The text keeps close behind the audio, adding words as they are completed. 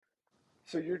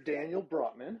So you're Daniel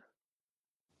Brotman.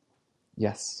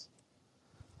 Yes.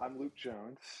 I'm Luke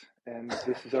Jones, and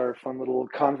this is our fun little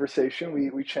conversation.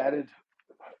 We chatted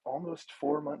almost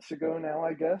 4 months ago now,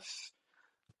 I guess,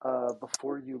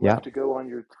 before you Yeah. left to go on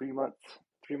your 3 month.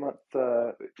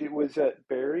 It was at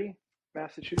Barry,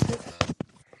 Massachusetts.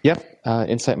 Yep.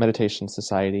 Insight Meditation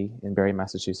Society in Barre,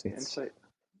 Massachusetts. Insight.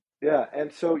 Yeah,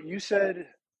 and so you said,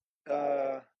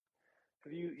 have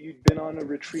you'd been on a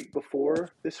retreat before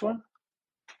this one?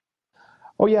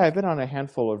 Oh yeah, I've been on a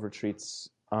handful of retreats.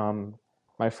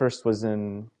 My first was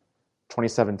in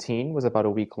 2017, was about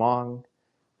a week long.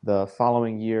 The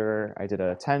following year, I did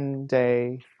a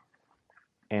 10-day,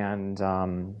 and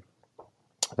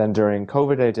then during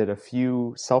COVID, I did a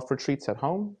few self-retreats at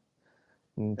home.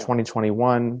 In Yeah.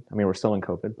 2021, I mean, we're still in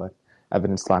COVID, but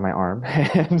evidenced by my arm.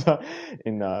 And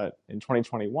in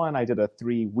 2021, I did a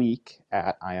 3-week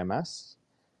at IMS,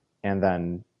 and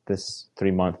then this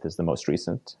 3-month is the most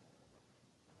recent.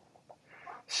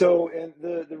 So, and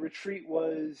the retreat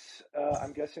was,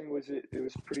 I'm guessing, it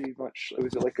was pretty much,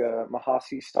 was it like a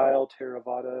Mahasi style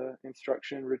Theravada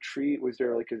instruction retreat? Was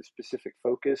there like a specific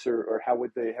focus, or how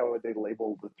would they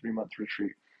label the 3 month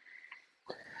retreat?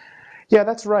 Yeah,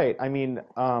 that's right. I mean,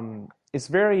 it's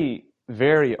very,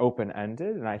 very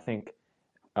open-ended, and I think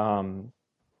um,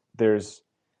 there's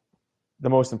the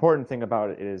most important thing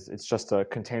about it is it's just a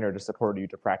container to support you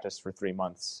to practice for 3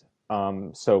 months.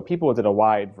 So people did a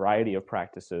wide variety of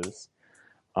practices,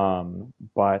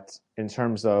 but in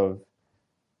terms of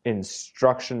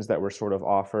instructions that were sort of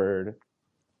offered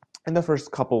in the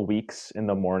first couple weeks in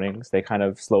the mornings, they kind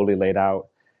of slowly laid out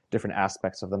different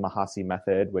aspects of the Mahasi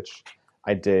method, which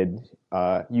I did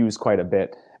use quite a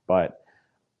bit. But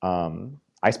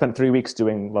I spent 3 weeks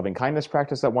doing loving kindness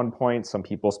practice at one point. Some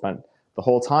people spent the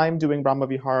whole time doing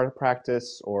Brahmavihara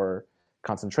practice or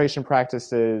concentration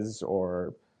practices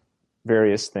or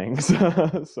various things.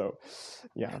 So,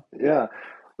 yeah. Yeah.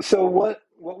 So what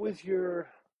was your,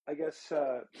 I guess,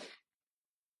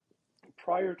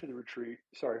 prior to the retreat?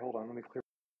 Sorry, hold on, let me clear.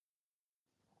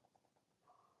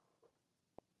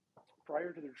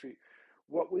 Prior to the retreat,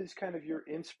 what was kind of your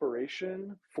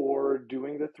inspiration for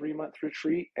doing the 3 month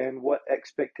retreat, and what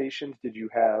expectations did you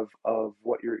have of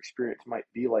what your experience might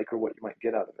be like or what you might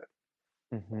get out of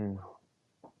it? hmm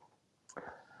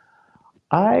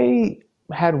I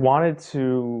had wanted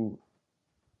to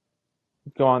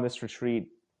go on this retreat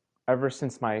ever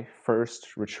since my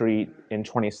first retreat in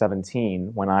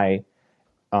 2017 when at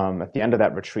the end of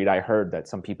that retreat, I heard that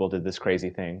some people did this crazy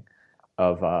thing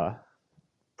of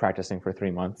practicing for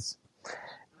 3 months.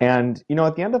 And,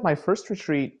 at the end of my first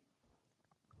retreat,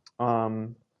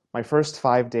 um, my first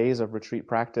 5 days of retreat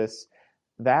practice,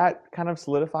 that kind of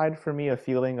solidified for me a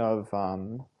feeling of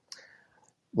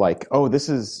like, oh, this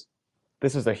is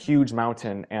a huge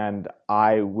mountain, and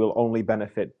I will only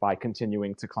benefit by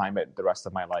continuing to climb it the rest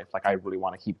of my life. Like, I really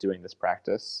want to keep doing this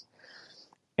practice.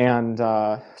 And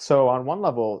so, on one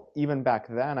level, even back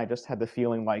then, I just had the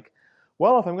feeling like,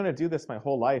 well, if I'm going to do this my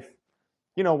whole life,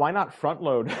 why not front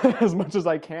load as much as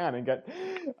I can and get,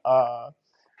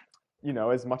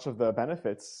 as much of the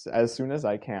benefits as soon as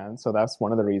I can. So that's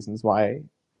one of the reasons why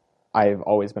I've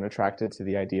always been attracted to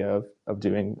the idea of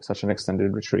doing such an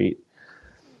extended retreat.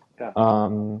 Yeah.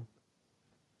 Um,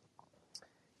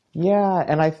 yeah,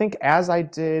 and I think as I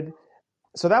did,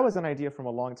 so that was an idea from a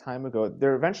long time ago.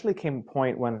 There eventually came a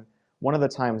point when one of the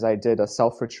times I did a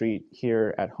self retreat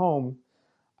here at home,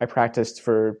 I practiced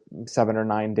for 7 or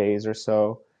 9 days or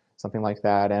so, something like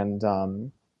that. And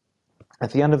at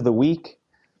the end of the week,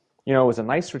 it was a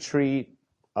nice retreat.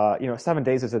 7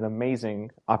 days is an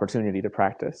amazing opportunity to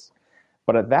practice.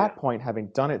 But at Yeah. that point, having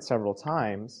done it several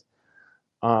times,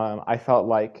 I felt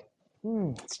like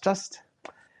it's just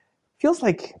feels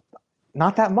like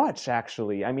not that much,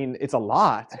 actually. I mean, it's a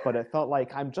lot, but it felt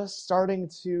like I'm just starting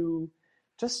to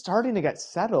get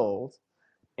settled,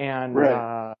 and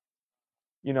Right.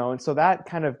 and so that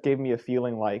kind of gave me a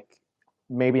feeling like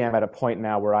maybe I'm at a point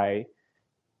now where I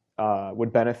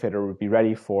would benefit or would be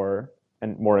ready for a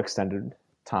more extended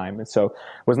time. And so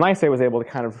it was nice I was able to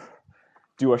kind of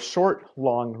do a short,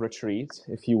 long retreat,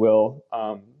 if you will,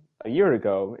 a year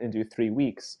ago and do 3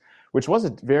 weeks, which was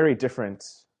a very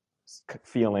different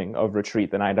feeling of retreat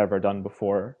than I'd ever done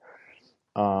before.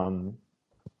 Um,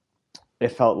 it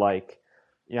felt like,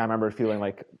 I remember feeling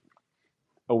like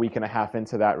a week and a half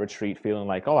into that retreat, feeling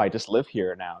like, oh, I just live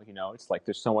here now. It's like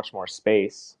there's so much more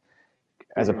space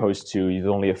as Hmm. opposed to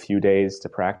only a few days to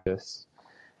practice.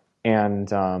 And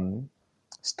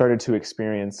started to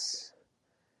experience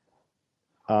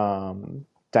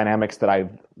dynamics that I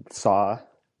saw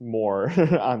more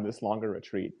on this longer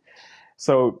retreat.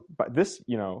 So, but this,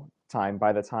 time,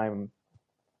 by the time,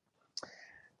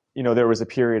 there was a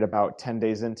period about 10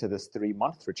 days into this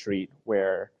 3-month retreat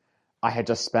where I had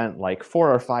just spent like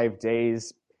 4 or 5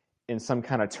 days in some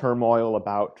kind of turmoil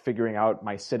about figuring out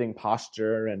my sitting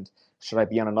posture and should I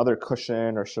be on another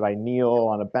cushion or should I kneel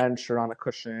on a bench or on a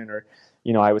cushion, or,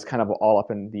 I was kind of all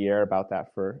up in the air about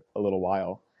that for a little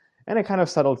while. And it kind of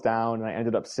settled down and I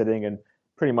ended up sitting in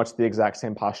pretty much the exact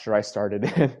same posture I started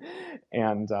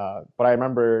in. But I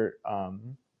remember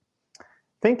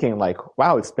thinking like,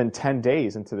 wow, it's been 10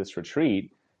 days into this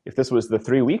retreat. If this was the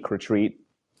 3-week retreat,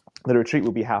 the retreat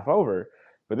would be half over.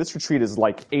 But this retreat is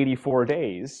like 84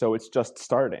 days, so it's just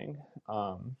starting.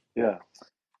 Yeah.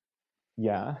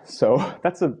 Yeah, so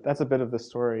that's a bit of the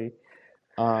story.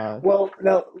 Well,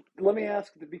 now let me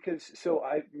ask because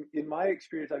in my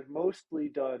experience, I've mostly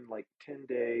done like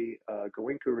 10-day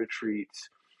Goenka retreats,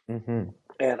 Mhm.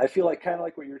 and I feel like kind of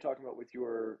like what you were talking about with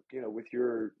your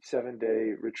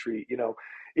 7-day retreat.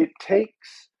 It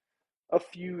takes a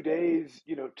few days,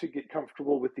 to get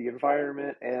comfortable with the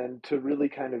environment and to really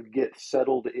kind of get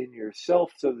settled in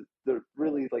yourself so that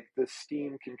really like the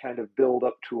steam can kind of build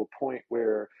up to a point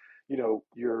where,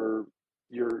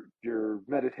 your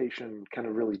meditation kind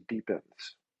of really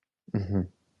deepens. Mhm.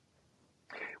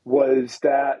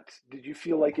 Did you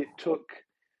feel like it took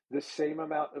the same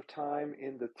amount of time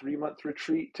in the 3-month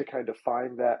retreat to kind of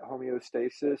find that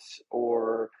homeostasis,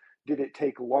 or did it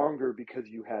take longer because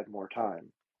you had more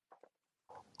time?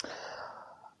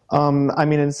 I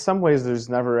mean, in some ways, there's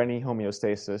never any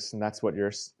homeostasis, and that's what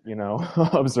you're,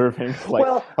 observing. Like,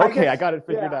 Well, I okay, guess, I got it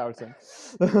figured yeah. out, and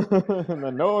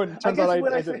then no, it I turns out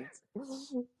guess I didn't.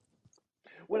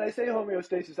 when I say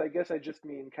homeostasis, I guess I just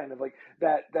mean kind of like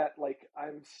that like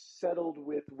I'm settled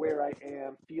with where I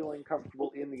am, feeling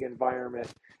comfortable in the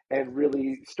environment, and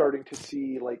really starting to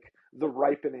see like the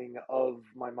ripening of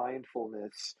my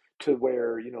mindfulness to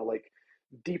where, like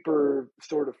deeper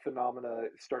sort of phenomena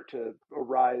start to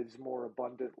arise more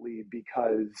abundantly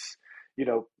you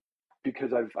know,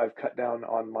 because I've cut down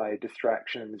on my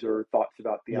distractions or thoughts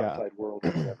about the Yeah, outside world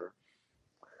or whatever.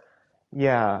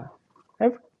 yeah. I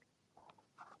have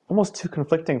almost two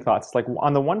conflicting thoughts. Like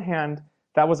on the one hand,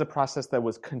 that was a process that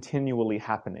was continually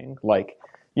happening. Like,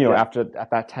 Yeah. after at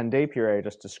that 10-day period I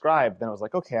just described, then I was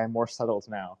like, okay, I'm more settled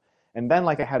now. And then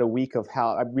like I had a week of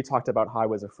how we talked about how I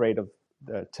was afraid of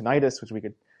the tinnitus, which we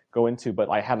could go into, but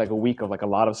I had like a week of like a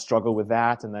lot of struggle with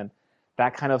that, and then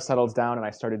that kind of settles down, and I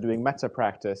started doing metta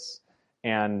practice,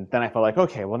 and then I felt like,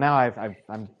 okay, well now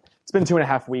I'm. It's been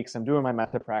 2.5 weeks. I'm doing my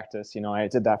metta practice. I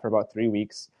did that for about 3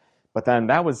 weeks, but then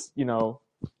that was,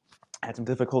 I had some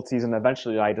difficulties, and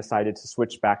eventually I decided to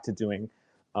switch back to doing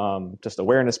just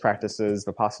awareness practices,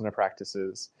 vipassana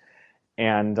practices.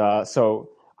 And so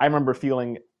I remember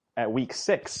feeling at week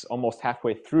 6, almost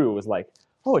halfway through, it was like,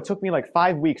 oh, it took me like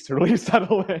 5 weeks to really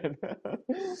settle in.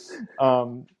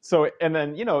 And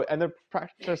then, and the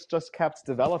practice just kept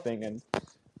developing, and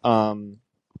um,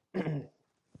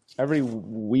 every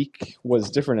week was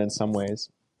different in some ways.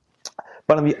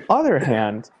 But on the other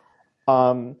hand,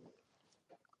 um,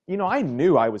 I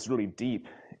knew I was really deep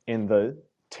in the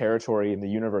territory in the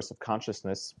universe of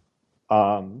consciousness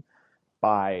um,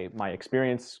 by my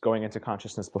experience going into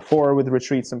consciousness before with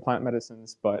retreats and plant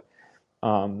medicines.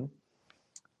 Um,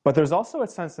 but there's also a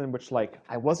sense in which like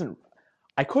I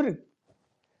couldn't,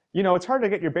 it's hard to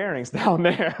get your bearings down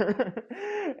there,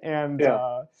 and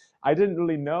Yeah. I didn't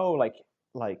really know like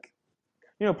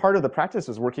part of the practice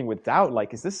was working with doubt.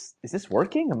 Like, is this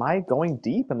working? Am I going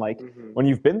deep? And like, Hmm. when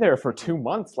you've been there for Hmm. 2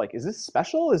 months, like, is this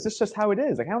special? Is this just how it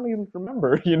is? Like, I don't even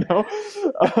remember,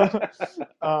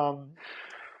 um,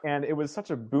 and it was such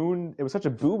a boon. It was such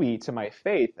a buoy to my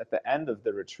faith at the end of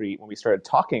the retreat when we started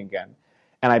talking again,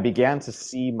 and I began to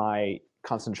see my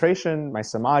concentration, my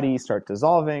samadhi start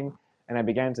dissolving, and I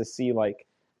began to see like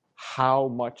how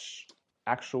much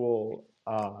actual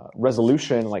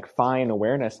resolution, like fine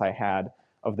awareness I had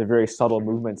of the very subtle Hmm.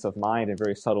 movements of mind and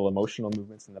very subtle emotional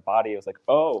movements in the body. I was like,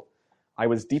 oh, I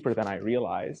was deeper than I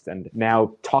realized. And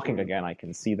now talking Hmm. again, I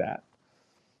can see that.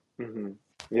 Hmm.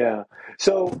 Yeah.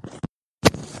 So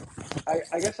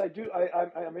I guess I do.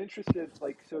 I'm interested.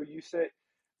 Like, so you said,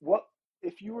 what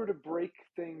if you were to break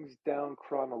things down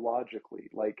chronologically?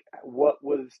 Like, what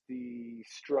was the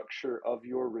structure of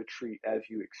your retreat as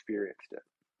you experienced it?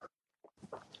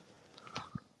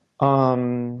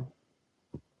 Um,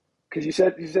 Because you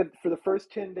said for the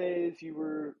first 10 days you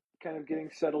were kind of getting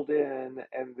settled in,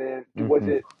 and then was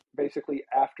mhm. it basically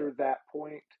after that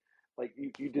point, like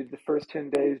you did the first 10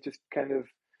 days just kind of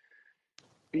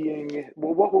being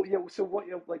well, yeah, so what,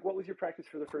 like what was your practice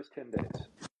for the first 10 days?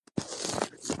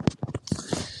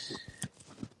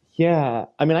 Yeah,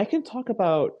 I mean, I can talk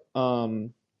about,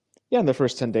 yeah, in the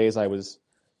first 10 days, I was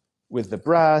with the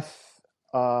breath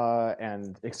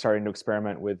and starting to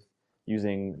experiment with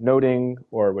using noting,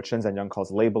 or what Shenzhen Young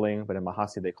calls labeling, but in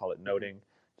Mahasi they call it noting,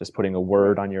 just putting a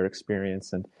word Right. on your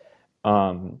experience. And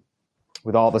um,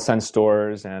 with all the sense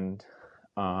stores and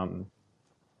um,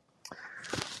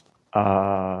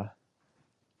 uh,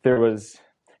 there was,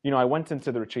 I went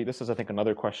into the retreat. This is, I think,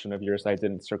 another question of yours I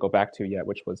didn't circle back to yet,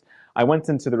 which was I went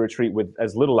into the retreat with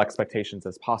as little expectations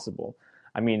as possible.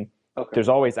 I mean, Okay. there's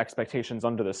always expectations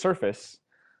under the surface,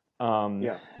 um,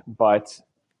 Yeah. but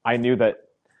I knew that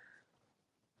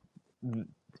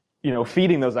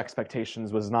feeding those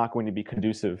expectations was not going to be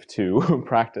conducive to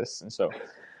practice, and so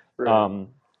Right. um,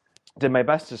 did my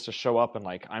best just to show up and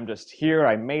like I'm just here,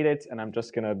 I made it, and I'm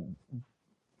just gonna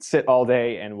sit all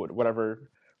day and whatever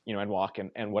and walk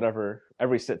and whatever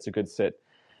every sit's a good sit.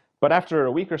 But after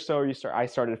a week or so, I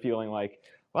started feeling like,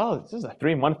 well, this is a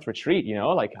 3 month retreat,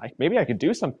 like maybe I could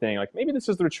do something. Like maybe this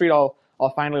is the retreat I'll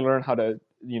finally learn how to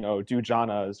do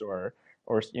jhanas or.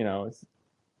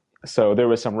 So there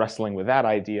was some wrestling with that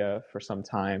idea for some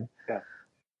time. Yeah.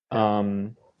 Yeah.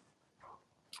 Um,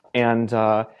 and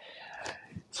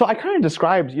So I kind of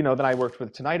described, that I worked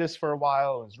with tinnitus for a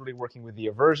while. I was really working with the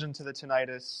aversion to the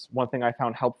tinnitus. One thing I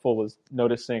found helpful was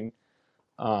noticing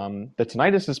the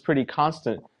tinnitus is pretty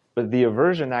constant, but the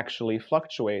aversion actually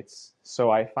fluctuates. So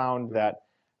I found Mm. that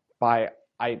by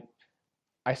I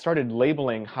I started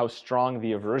labeling how strong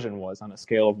the aversion was on a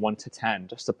scale of 1 to 10,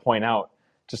 just to point out,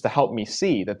 just to help me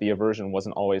see that the aversion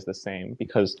wasn't always the same,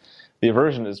 because the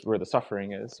aversion is where the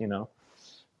suffering is.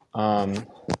 Um,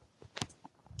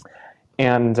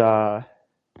 and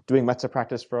doing metta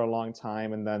practice for a long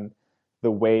time, and then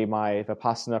the way my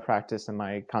vipassana practice and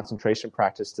my concentration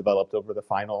practice developed over the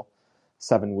final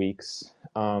 7 weeks.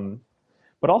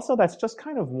 But also, that's just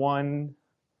kind of one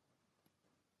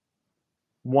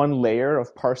layer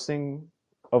of parsing,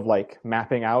 of like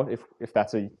mapping out, if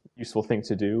that's a useful thing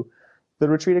to do, the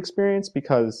retreat experience,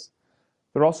 because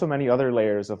there are also many other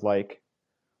layers of like,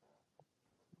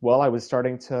 well, I was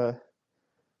starting to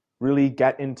really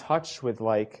get in touch with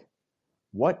like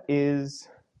what is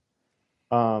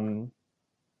um,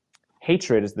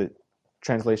 hatred is the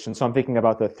translation. So I'm thinking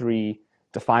about the three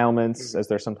defilements, Mhm. as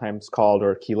they're sometimes called,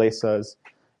 or kilesas,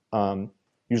 um,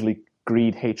 usually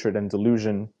greed, hatred, and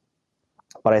delusion.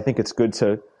 But I think it's good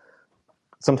to,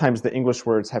 sometimes the English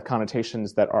words have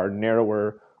connotations that are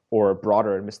narrower or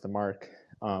broader and miss the mark.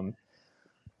 Um,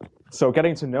 so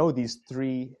getting to know these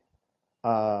three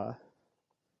uh,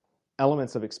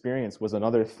 elements of experience was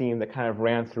another theme that kind of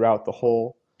ran throughout the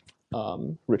whole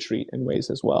retreat in ways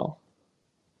as well.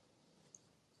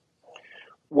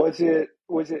 Was it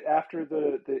after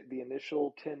the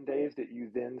initial 10 days that you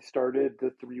then started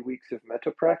the 3 weeks of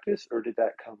metta practice, or did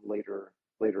that come later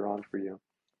on for you?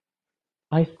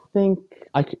 I think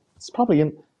it's probably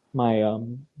in my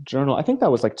journal. I think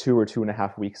that was like 2 or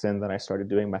 2.5 weeks in that I started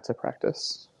doing metta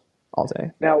practice all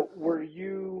day. Now, were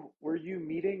you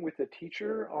meeting with a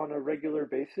teacher on a regular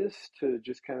basis to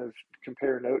just kind of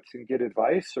compare notes and get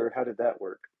advice, or how did that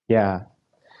work? Yeah,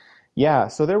 yeah.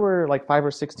 So there were like 5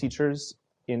 or 6 teachers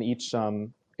in each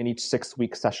 6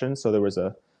 week session. So there was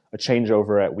a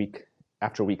changeover at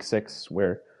after week 6,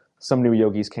 where some new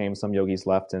yogis came, some yogis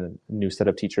left, and a new set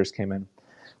of teachers came in.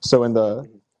 So in the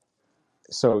Mhm.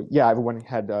 so yeah, everyone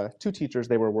had 2 teachers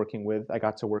they were working with. I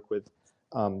got to work with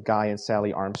Guy and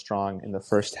Sally Armstrong in the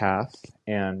first half,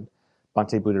 and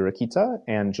Bhante Buddharakita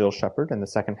and Jill Shepard in the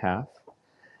second half.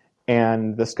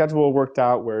 And the schedule worked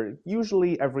out where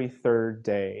usually every third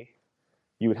day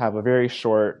you would have a very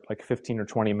short, like 15 or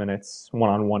 20 minutes,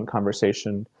 one-on-one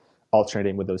conversation,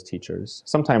 alternating with those teachers.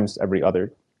 Sometimes every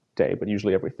other day, but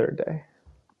usually every third day.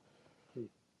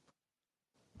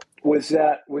 Was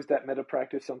that meta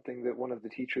practice something that one of the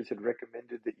teachers had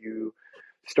recommended that you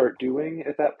start doing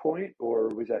at that point, or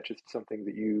was that just something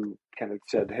that you kind of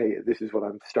said, "Hey, this is what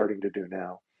I'm starting to do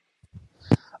now"?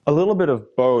 A little bit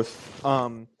of both.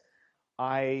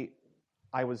 I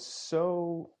I was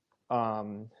so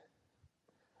um,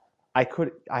 I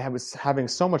was having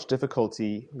so much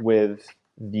difficulty with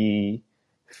the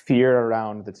fear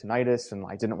around the tinnitus, and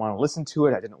I didn't want to listen to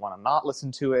it. I didn't want to not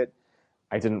listen to it.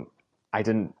 I didn't I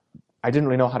didn't I didn't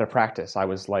really know how to practice. I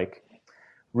was like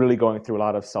really going through a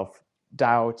lot of self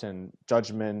doubt and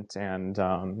judgment, and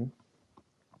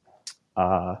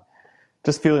uh,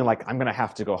 just feeling like I'm gonna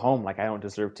have to go home, like I don't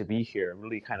deserve to be here.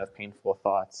 Really kind of painful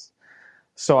thoughts.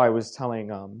 So I was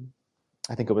telling,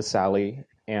 I think it was Sally,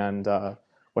 and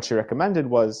what she recommended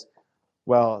was,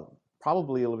 well,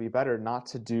 probably it'll be better not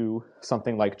to do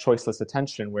something like choiceless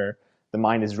attention, where the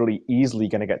mind is really easily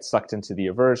going to get sucked into the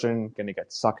aversion, going to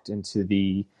get sucked into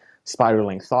the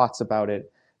spiraling thoughts about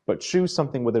it. But choose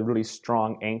something with a really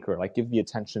strong anchor, like give the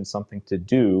attention something to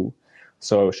do.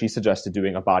 So she suggested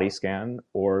doing a body scan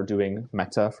or doing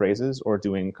metta phrases or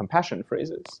doing compassion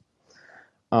phrases.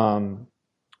 Um,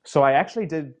 so I actually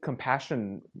did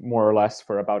compassion more or less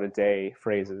for about a day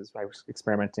phrases. I was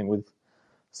experimenting with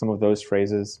some of those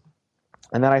phrases.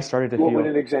 And then I started to What would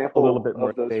feel an a little example bit more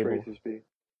of those stable. phrases be?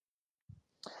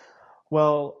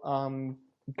 Well,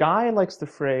 Guy likes the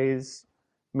phrase,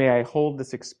 may I hold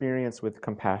this experience with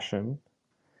compassion.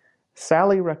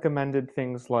 Sally recommended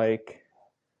things like,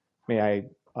 may I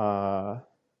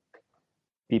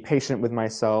be patient with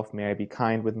myself, may I be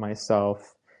kind with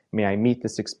myself, may I meet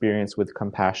this experience with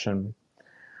compassion.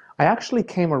 I actually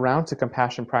came around to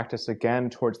compassion practice again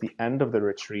towards the end of the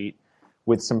retreat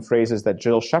with some phrases that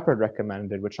Jill Shepard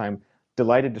recommended, which I'm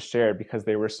delighted to share because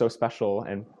they were so special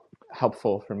and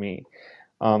helpful for me.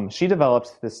 She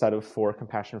developed this set of 4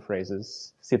 compassion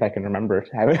phrases. See if I can remember it.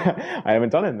 I haven't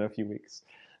done it in a few weeks.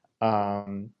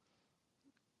 Um,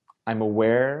 I'm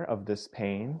aware of this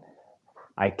pain.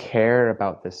 I care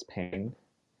about this pain.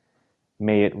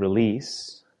 May it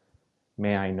release.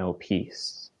 May I know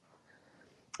peace.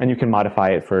 And you can modify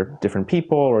it for different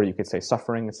people, or you could say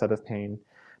suffering instead of pain.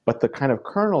 But the kind of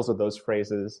kernels of those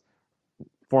phrases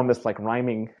form this like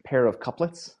rhyming pair of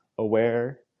couplets: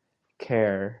 aware,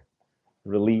 care,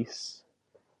 release,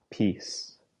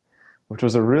 peace, which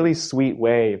was a really sweet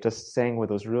way of just saying with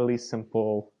those really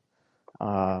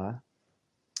uh,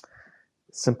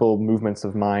 simple movements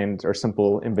of mind or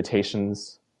simple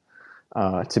invitations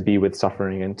to be with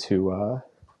suffering and to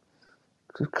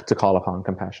call upon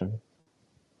compassion.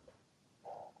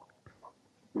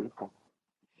 Beautiful.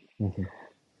 Mm-hmm.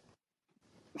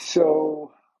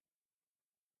 So,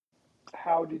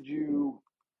 how did you,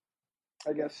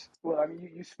 I guess, well, I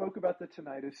mean, you spoke about the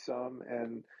tinnitus some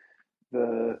and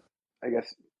the, I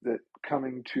guess, that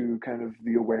coming to kind of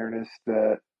the awareness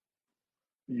that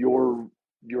your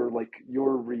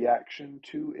your reaction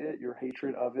to it, your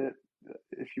hatred of it,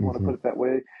 if you want to Mm-hmm. put it that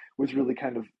way, was really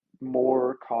kind of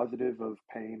more causative of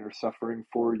pain or suffering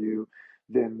for you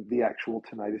than the actual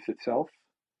tinnitus itself.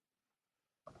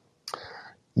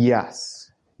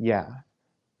 Yes. Yeah.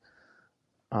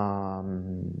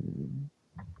 Um,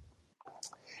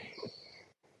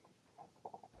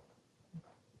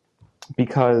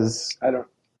 because I don't,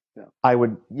 yeah. I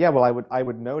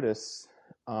would notice,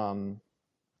 um,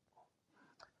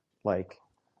 like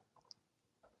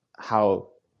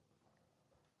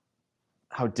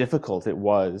how difficult it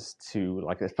was to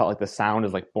like, it felt like the sound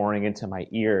is like boring into my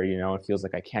ear, it feels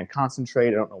like I can't concentrate.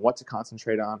 I don't know what to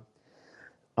concentrate on.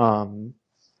 Um,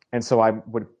 and so I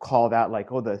would call that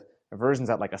like, oh, the aversion's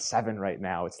at like a 7 right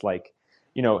now. It's like,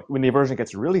 when the aversion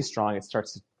gets really strong, it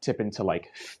starts to tip into like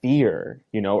fear,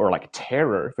 or like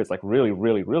terror if it's like really,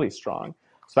 really, really strong.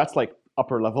 So that's like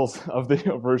upper levels of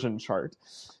the aversion chart,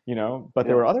 But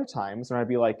there Yeah. were other times when I'd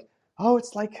be like, oh,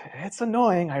 it's like, it's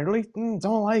annoying. I really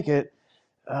don't like it.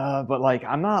 But like,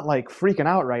 I'm not like freaking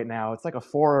out right now. It's like a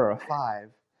 4 or a 5,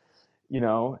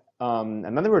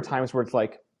 and then there were times where it's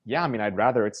like, yeah, I mean, I'd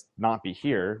rather it's not be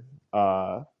here,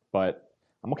 but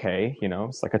I'm okay,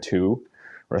 it's like a 2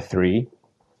 or a 3.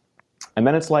 And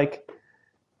then it's like,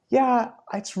 yeah,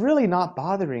 it's really not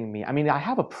bothering me. I mean, I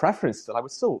have a preference that I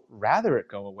would still rather it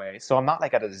go away. So I'm not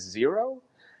like at a 0,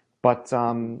 but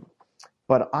Hmm.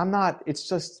 I'm not, it's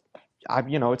just,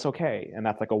 it's okay. And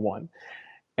that's like a 1.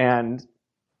 And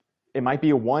it might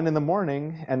be a 1 in the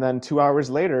morning, and then 2 hours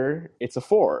later, it's a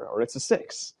 4 or it's a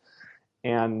 6.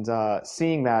 And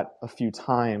seeing that a few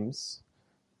times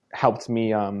helped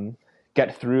me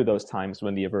get through those times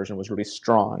when the aversion was really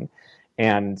strong.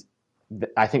 And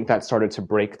I think that started to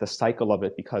break the cycle of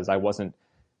it because I wasn't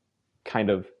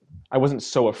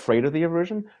so afraid of the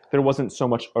aversion. There wasn't so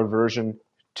much aversion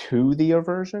to the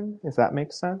aversion, if that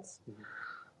makes sense. Hmm.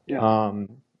 Yeah. Um,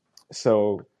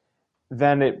 so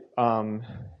then it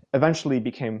eventually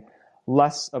became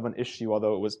less of an issue,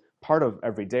 although it was part of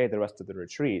every day the rest of the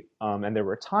retreat. And there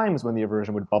were times when the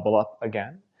aversion would bubble up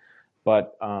again,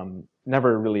 but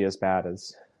never really as bad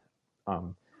as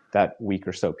um, that week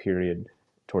or so period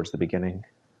towards the beginning.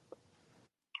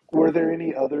 Were there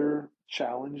any other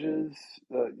challenges?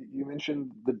 You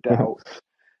mentioned the doubt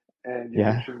and you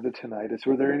Yeah. mentioned the tinnitus.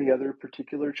 Were there any other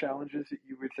particular challenges that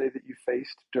you would say that you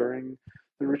faced during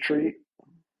the retreat?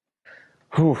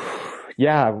 Whew.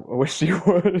 Yeah, I wish you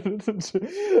would.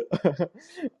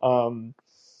 um,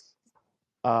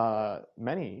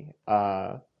 many.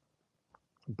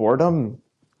 Boredom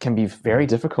can be very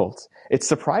difficult. It's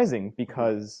surprising Hmm.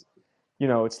 because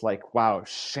it's like, wow,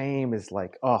 shame is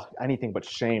like, oh, anything but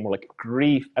shame, or like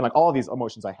grief, and like all of these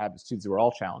emotions I had as students were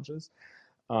all challenges.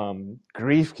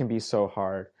 Grief can be so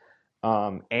hard.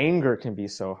 Anger can be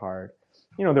so hard.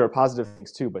 There are positive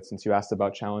things too, but since you asked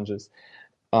about challenges,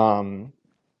 um,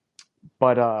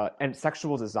 and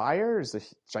sexual desire is a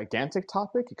gigantic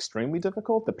topic, extremely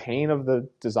difficult. The pain of the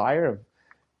desire,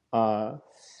 uh,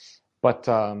 but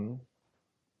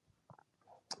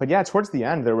but yeah, towards the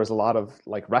end there was a lot of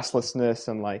like restlessness,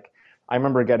 and like I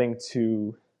remember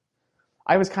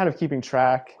I was kind of keeping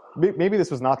track. Maybe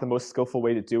this was not the most skillful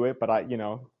way to do it, but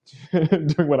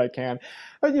doing what I can.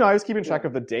 But I was keeping Yeah. track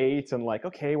of the date and like,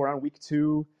 okay, we're on week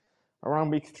 2, we're on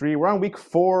week 3, we're on week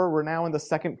 4, we're now in the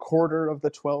second quarter of the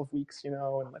 12 weeks, and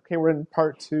okay, we're in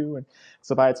part 2, and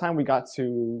so by the time we got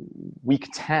to week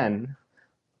 10,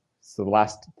 so the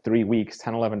last 3 weeks,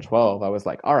 10, 11, 12, I was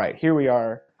like, all right, here we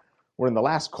are. We're in the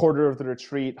last quarter of the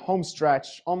retreat, home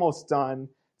stretch, almost done.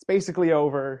 It's basically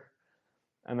over.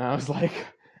 And I was like,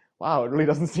 wow, it really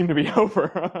doesn't seem to be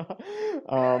over.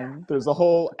 There's a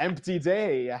whole empty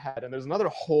day ahead, and there's another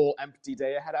whole empty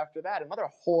day ahead after that, another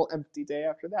whole empty day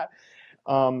after that.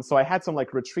 So I had some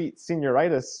like retreat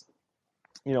senioritis,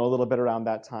 a little bit around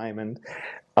that time, and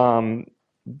um,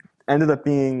 ended up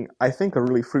being, I think, a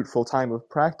really fruitful time of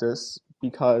practice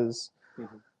because Hmm.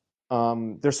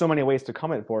 there's so many ways to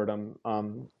come at boredom.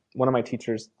 One of my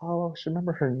teachers, oh, I should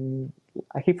remember her.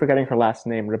 I keep forgetting her last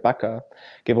name. Rebecca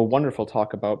gave a wonderful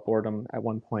talk about boredom at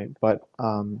one point. But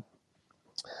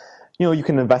you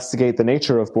can investigate the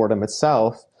nature of boredom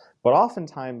itself, but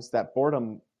oftentimes that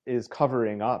boredom is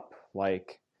covering up,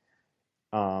 like,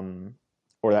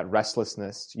 or that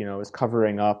restlessness, is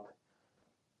covering up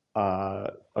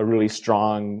a really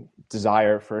strong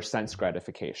desire for sense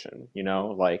gratification.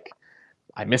 Like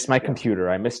I miss my Yeah. computer.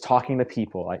 I miss talking to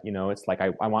people. It's like I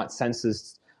want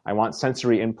I want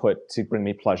sensory input to bring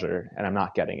me pleasure, and I'm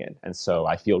not getting it. And so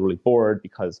I feel really bored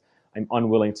because I'm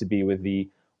unwilling to be with the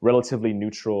relatively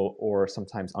neutral or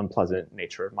sometimes unpleasant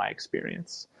nature of my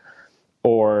experience.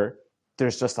 Or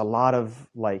there's just a lot of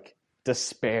like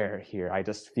despair here. I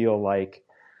just feel like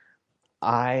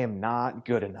I am not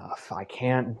good enough. I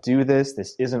can't do this.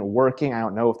 This isn't working. I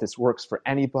don't know if this works for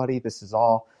anybody. This is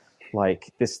all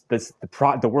like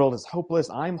the world is hopeless.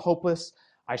 I'm hopeless.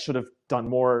 I should have done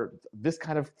more this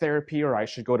kind of therapy, or I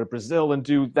should go to Brazil and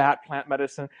do that plant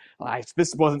medicine.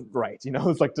 This wasn't right.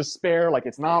 It's like despair, like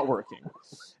it's not working.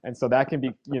 And so that can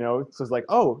be, so it's like,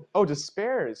 oh,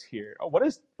 despair is here. Oh, what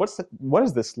is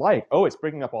this like? Oh, it's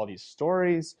bringing up all these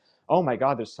stories. Oh my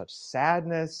God, there's such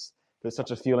sadness. There's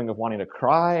such a feeling of wanting to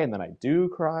cry, and then I do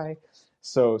cry.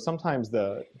 So sometimes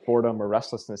the boredom or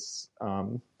restlessness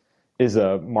is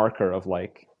a marker of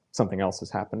like something else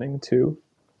is happening too.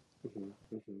 Hmm.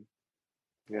 Hmm.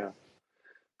 Yeah.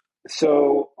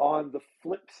 So on the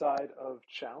flip side of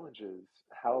challenges,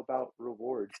 how about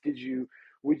rewards?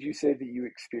 Would you say that you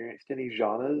experienced any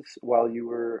jhanas while you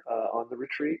were on the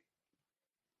retreat?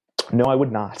 No, I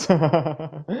would not. Okay.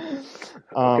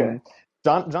 um,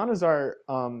 jhanas are,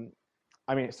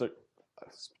 I mean, so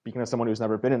speaking of someone who's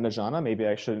never been in the jhana, maybe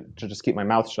I should just keep my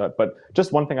mouth shut. But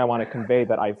just one thing I want to convey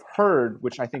that I've heard,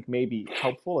 which I think may be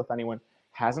helpful if anyone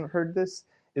hasn't heard this,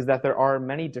 is that there are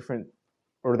many different,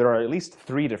 or there are at least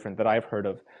 3 different that I've heard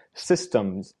of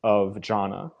systems of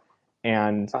jhana.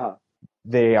 And Uh-huh.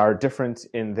 they are different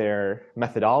in their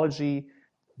methodology,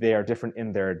 they are different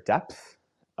in their depth.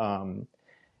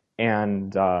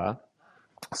 And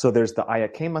So there's the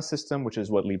Ayakema system, which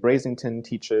is what Lee Brasington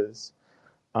teaches.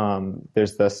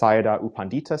 There's the Sayadaw U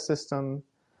Pandita system,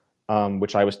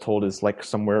 which I was told is like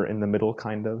somewhere in the middle,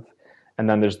 kind of. And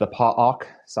then there's the Pa'ok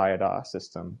Sayadaw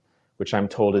system, which I'm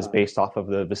told is Uh-huh. based off of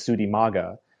the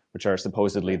Visuddhimagga, which are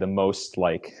supposedly Okay. the most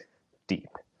like deep.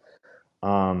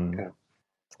 Um, Okay.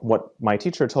 what my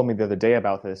teacher told me the other day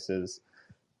about this is,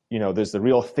 there's the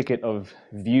real thicket of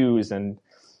views, and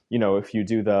if you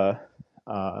do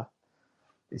uh,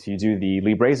 the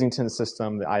Lee Brasington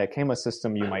system, the Ayakema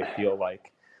system, you might feel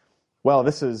like, well,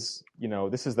 this is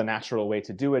the natural way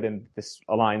to do it, and this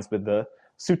aligns with the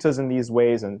suttas in these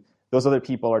ways, and those other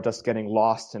people are just getting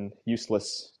lost in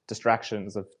useless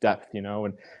distractions of depth,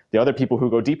 and the other people who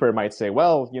go deeper might say,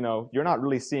 well, you're not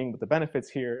really seeing the benefits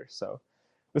here. So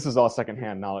this is all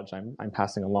secondhand knowledge I'm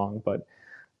passing along, but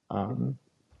Mhm. um,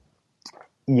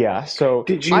 yeah. So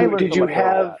I learned to let go of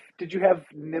that. Did you have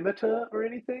nimitta or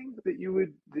anything that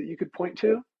you could point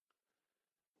to?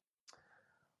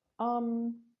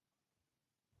 Um,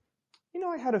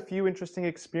 I had a few interesting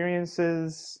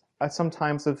experiences at some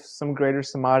times of some greater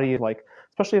samadhi, like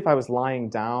especially if I was lying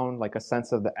down, like a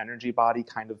sense of the energy body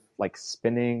kind of like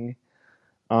spinning.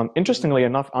 Interestingly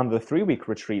enough, on the 3 week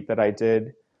retreat that I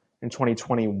did in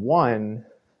 2021,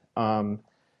 um,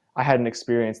 I had an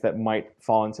experience that might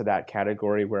fall into that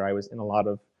category where I was in a lot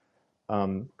of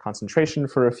concentration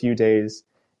for a few days,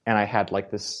 and I had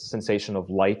like this sensation of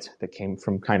light that came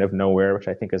from kind of nowhere, which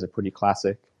I think is a pretty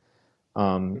classic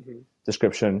Hmm.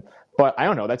 description. But I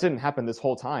don't know, that didn't happen this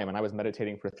whole time, and I was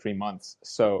meditating for 3 months.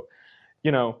 So,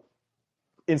 you know,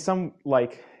 in some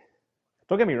like,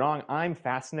 don't get me wrong, I'm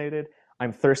fascinated.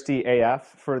 I'm thirsty AF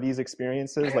for these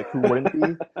experiences. Like, who wouldn't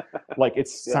be? Like, it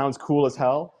Yeah. sounds cool as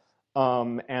hell.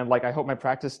 And like, I hope my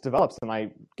practice develops and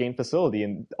I gain facility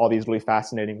in all these really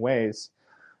fascinating ways.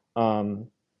 Um,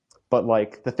 but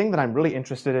like, the thing that I'm really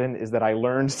interested in is that I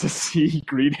learned to see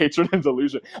greed, hatred, and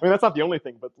delusion. I mean, that's not the only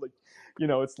thing, but like,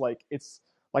 it's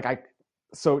like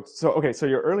so okay. So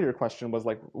your earlier question was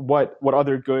like, what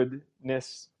other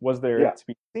goodness was there Yeah. to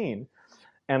be seen?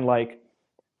 And like,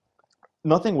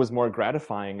 nothing was more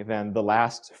gratifying than the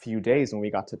last few days when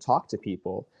we got to talk to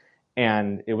people.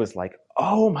 And it was like,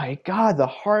 oh my God, the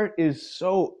heart is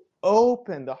so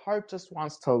open. The heart just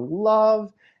wants to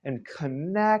love and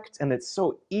connect. And it's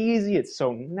so easy, it's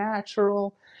so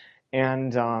natural.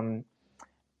 And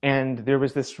there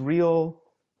was this real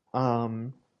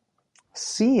um,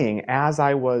 seeing as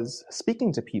I was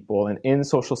speaking to people and in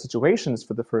social situations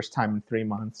for the first time in 3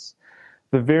 months,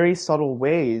 the very subtle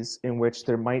ways in which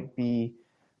there might be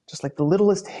just like the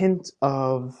littlest hint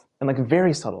of, and like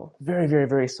very subtle, very, very,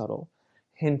 very subtle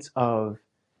hint of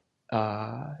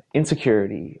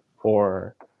insecurity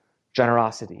or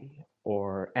generosity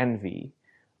or envy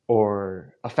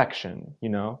or affection,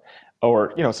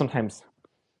 or, sometimes,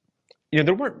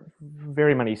 there weren't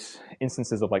very many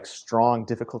instances of like strong,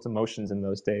 difficult emotions in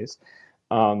those days.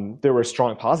 There were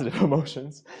strong positive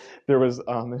emotions. There was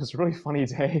a really funny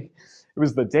day. It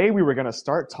was the day we were going to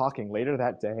start talking. Later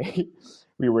that day,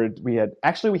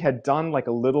 we had done like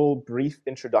a little brief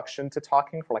introduction to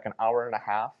talking for like an hour and a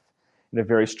half in a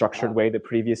very structured Uh, way the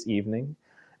previous evening,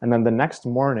 and then the next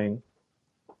morning,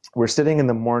 we're sitting in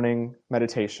the morning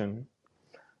meditation.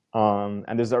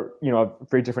 And there's a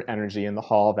very different energy in the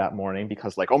hall that morning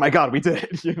because like, oh my God, we did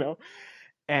it,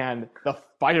 and the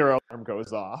fire alarm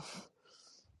goes off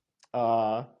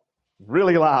uh,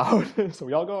 really loud. So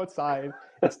we all go outside.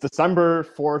 It's December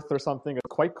 4th or something. It's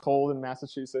quite cold in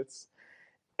Massachusetts.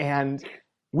 And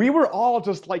we were all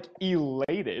just like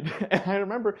elated. And I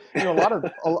remember,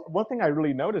 one thing I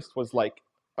really noticed was like,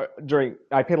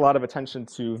 I paid a lot of attention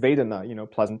to Vedana,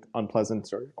 pleasant,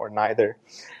 unpleasant, or neither.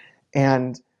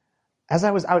 And as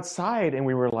I was outside and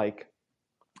we were like,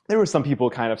 there were some people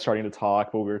kind of starting to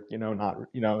talk, but we were,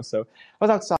 not, so I was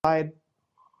outside.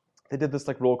 They did this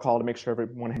like roll call to make sure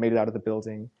everyone had made it out of the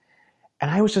building. And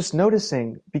I was just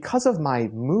noticing, because of my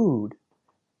mood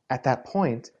at that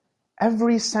point,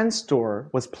 every sense door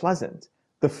was pleasant.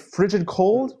 The frigid mm,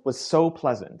 cold was so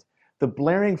pleasant. The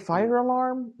blaring mm. fire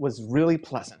alarm was really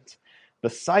pleasant. The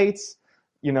sights,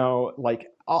 like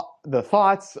the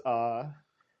thoughts.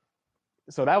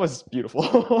 So that was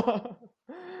beautiful.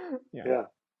 Yeah. Yeah.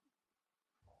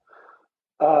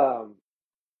 Um,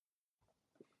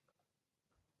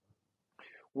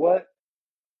 what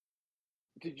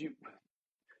did you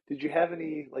did you have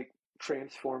any like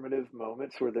transformative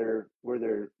moments? Was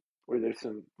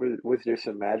there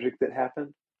some magic that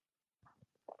happened?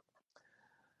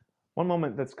 One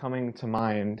moment that's coming to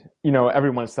mind,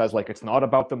 everyone says like it's not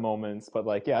about the moments, but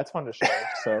like, yeah, it's fun to share.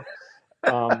 So,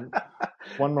 um,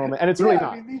 one moment, and it's really Yeah,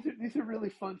 I not. mean these are really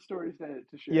fun stories to share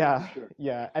for Yeah, sure.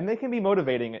 yeah, and they can be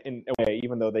motivating in a way,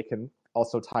 even though they can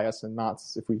also tie us in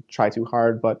knots if we try too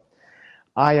hard. But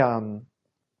I don't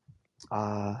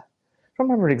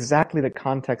remember exactly the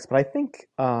context, but I think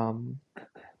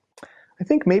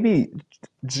maybe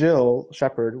Jill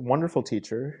Shepherd, wonderful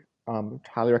teacher.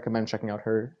 Highly recommend checking out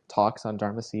her talks on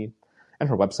Dharma Seed and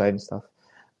her website and stuff.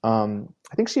 I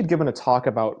think she had given a talk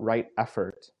about right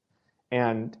effort,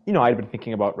 and I'd been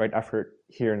thinking about right effort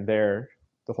here and there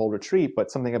the whole retreat, but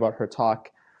something about her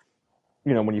talk,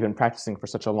 when you've been practicing for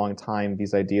such a long time,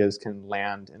 these ideas can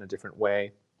land in a different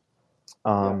way.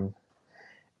 Yeah, Um,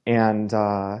 and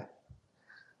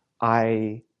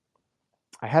I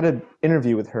I had an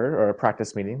interview with her, or a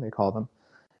practice meeting, they call them,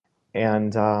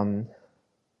 and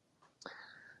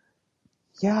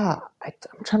yeah, I'm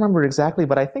trying to remember exactly,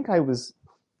 but I think I was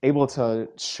able to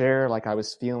share like I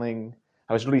was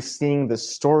really seeing the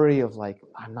story of like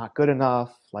I'm not good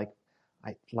enough, like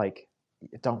I like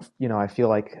don't I feel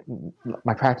like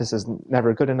my practice is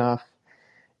never good enough,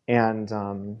 and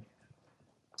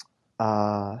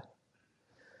uh,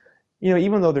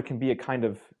 even though there can be a kind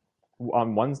of,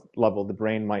 on one level the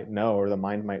brain might know or the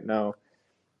mind might know,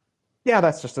 yeah,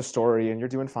 that's just a story and you're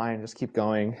doing fine, just keep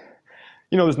going.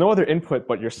 You know, there's no other input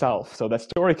but yourself, so that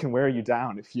story can wear you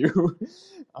down if you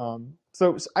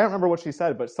so I don't remember what she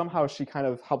said, but somehow she kind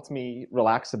of helped me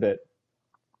relax a bit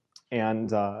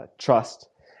and trust.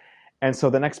 And so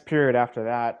the next period after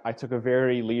that, I took a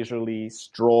very leisurely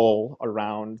stroll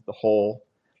around the whole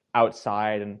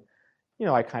outside, and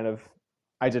I kind of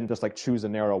I didn't just like choose a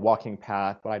narrow walking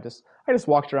path, but I just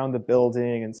walked around the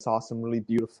building and saw some really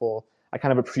beautiful. I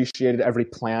kind of appreciated every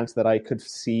plant that I could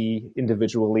see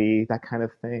individually, that kind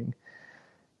of thing.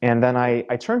 And then I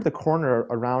turned the corner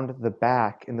around the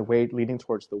back in the way leading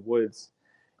towards the woods.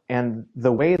 And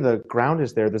the way the ground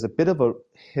is there, there's a bit of a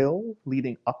hill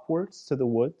leading upwards to the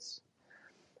woods.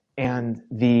 And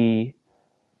I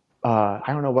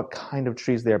don't know what kind of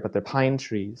trees they are, but they're pine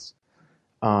trees,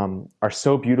 are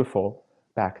so beautiful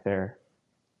back there.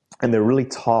 And they're really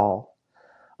tall.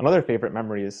 Another favorite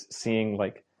memory is seeing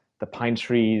like the pine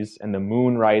trees and the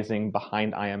moon rising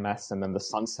behind IMS and then the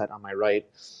sunset on my right.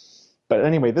 But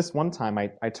anyway, this one time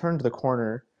I turned the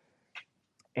corner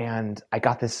and I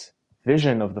got this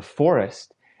vision of the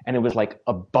forest, and it was like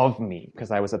above me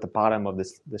because I was at the bottom of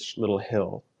this little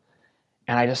hill.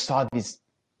 And I just saw these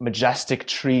majestic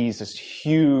trees, just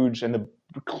huge, and the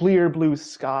clear blue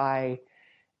sky.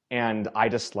 And I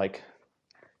just like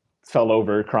fell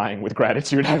over crying with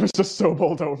gratitude. I was just so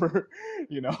bowled over,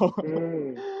 you know.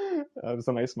 Mm, It was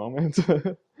a nice moment.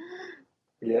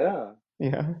 yeah.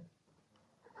 Yeah.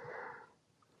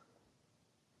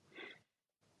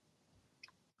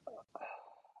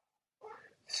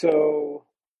 So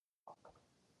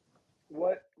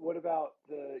what about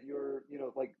your,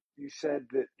 like you said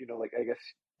that, like I guess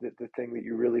the thing that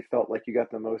you really felt like you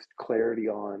got the most clarity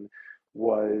on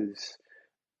was,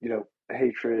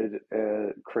 hatred,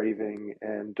 craving,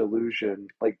 and delusion.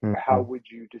 Like, how Mhm. would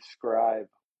you describe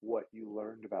what you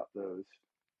learned about those?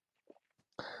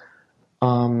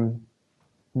 Um,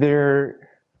 they're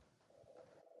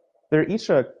they're each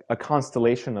a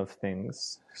constellation of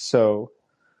things.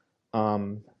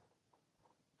 Um,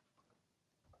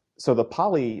 so the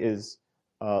Pali is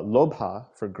lobha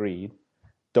for greed,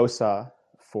 dosa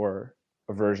for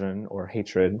aversion or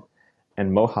hatred,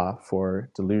 and moha for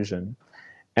delusion.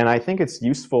 And I think it's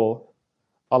useful.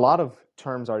 A lot of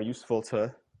terms are useful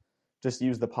to just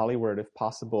use the Pali word if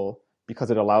possible, because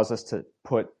it allows us to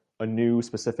put a new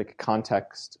specific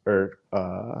context or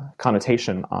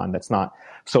connotation on that's not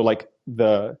so like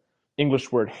the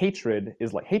English word hatred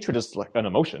is like an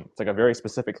emotion. It's like a very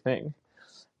specific thing.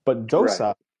 But Right.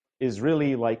 dosa is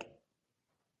really like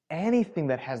anything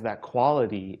that has that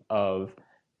quality of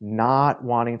not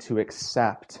wanting to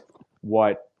accept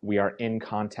what we are in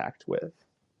contact with.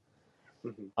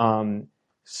 Hmm. Um,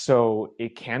 so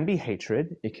it can be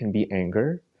hatred, it can be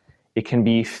anger, it can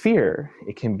be fear,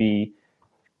 it can be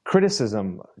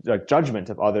criticism, like judgment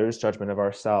of others, judgment of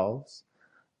ourselves.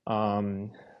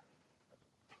 Um,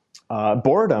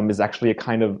 Boredom is actually a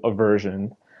kind of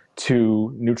aversion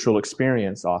to neutral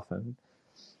experience often.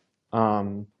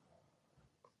 Um,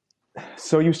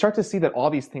 so you start to see that all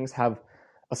these things have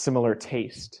a similar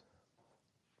taste,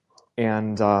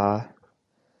 and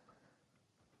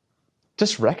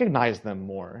just recognize them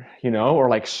more, or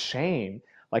like shame.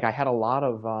 Like I had a lot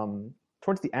of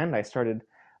towards the end, I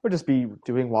would just be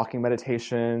doing walking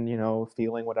meditation,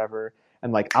 feeling whatever,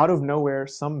 and like out of nowhere,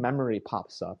 some memory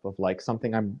pops up of like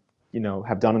something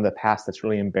have done in the past that's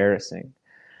really embarrassing,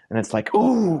 and it's like,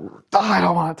 oh, I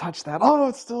don't want to touch that. Oh,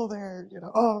 it's still there,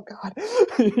 Oh God,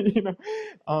 you know.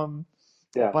 Um,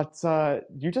 Yeah. but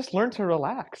you just learn to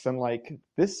relax and like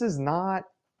this is not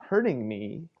hurting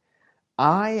me.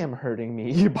 I am hurting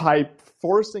me by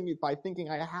forcing it, by thinking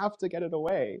I have to get it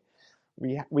away.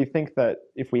 We think that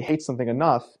if we hate something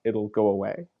enough, it'll go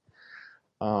away.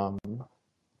 Um,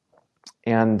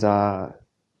 and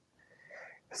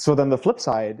so then the flip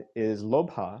side is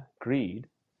lobha, greed,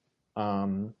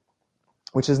 um,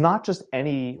 which is not just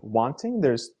any wanting.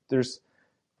 There's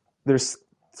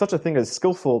such a thing as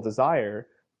skillful desire,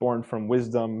 born from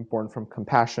wisdom, born from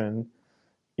compassion.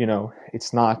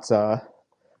 It's not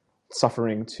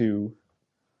suffering to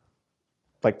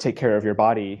like take care of your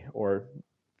body or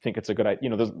think it's a good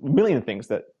idea. There's a million things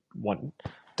that one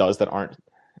does that aren't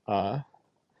uh,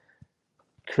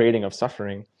 creating of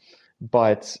suffering,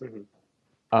 but Hmm.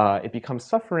 it becomes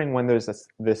suffering when there's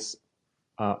this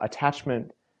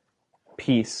attachment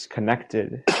piece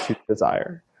connected to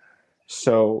desire.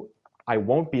 So I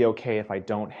won't be okay if I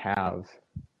don't have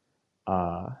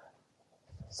uh,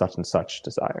 such and such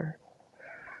desire.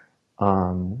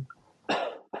 Um,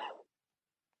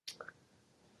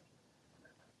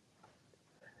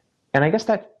 and I guess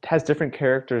that has different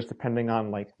characters depending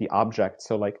on like the object.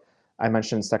 So like I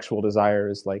mentioned sexual desire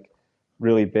is like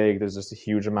really big. There's just a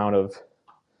huge amount of,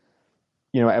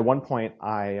 at one point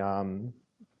I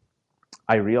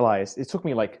realized it took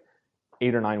me like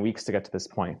 8 or 9 weeks to get to this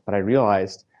point, but I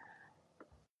realized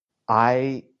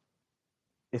I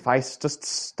if I just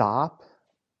stop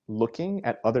looking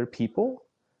at other people,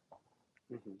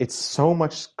 it's so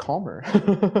much calmer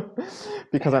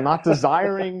because I'm not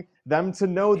desiring them to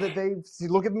know that they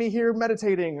look at me here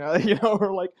meditating,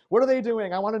 or like, what are they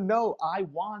doing? I want to know. I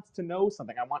want to know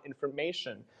something. I want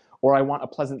information, or I want a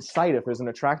pleasant sight if there's an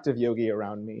attractive yogi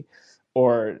around me,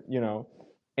 or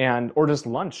or just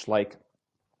lunch. Like,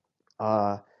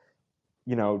 do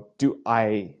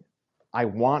I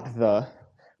want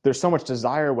there's so much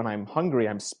desire when I'm hungry.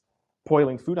 I'm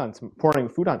pouring food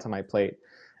onto my plate.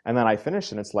 And then I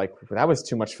finish and it's like, that was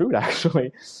too much food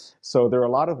actually. So there are a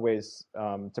lot of ways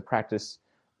to practice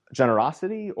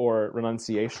generosity or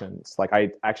renunciation. It's like,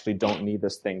 I actually don't need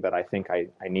this thing that I think I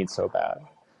need so bad.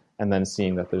 And then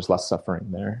seeing that there's less suffering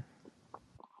there.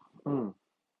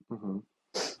 Mm-hmm.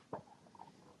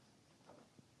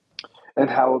 And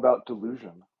how about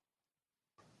delusion?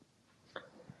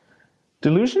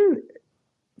 Delusion,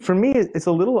 for me, it's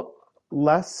a little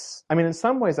less. I mean, in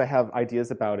some ways I have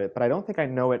ideas about it, but I don't think I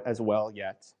know it as well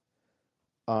yet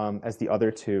as the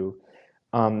other two.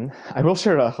 I will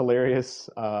share a hilarious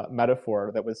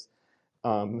metaphor that was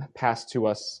passed to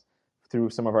us through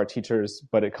some of our teachers,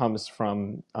 but it comes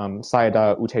from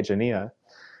Sayadaw U Tejaniya.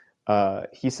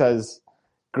 He says,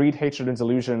 greed, hatred, and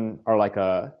delusion are like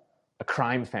a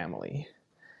crime family,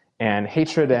 and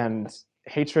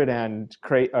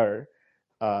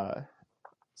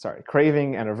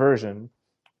craving and aversion,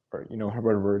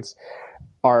 or words,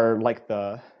 are like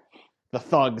the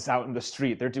thugs out in the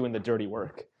street. They're doing the dirty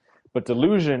work. But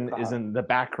delusion is in the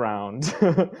background,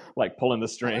 like pulling the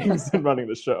strings and running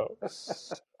the show.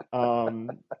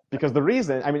 Because the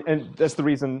reason, and that's the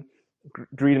reason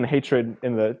greed and hatred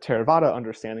in the Theravada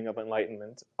understanding of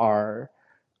enlightenment are,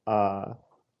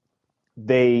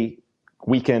 they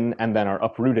weaken and then are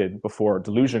uprooted before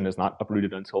delusion is not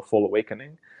uprooted until full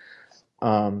awakening.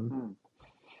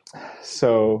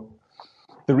 So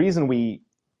the reason we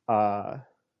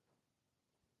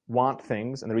want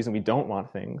things and the reason we don't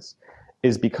want things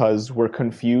is because we're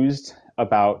confused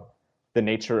about the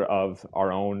nature of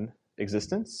our own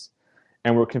existence,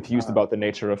 and we're confused about the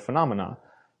nature of phenomena.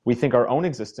 We think our own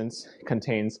existence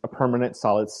contains a permanent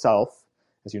solid self,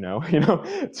 as you know,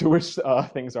 to which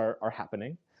things are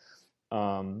happening.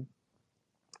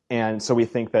 And so we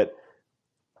think that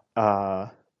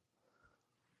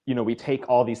we take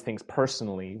all these things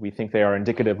personally. We think they are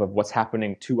indicative of what's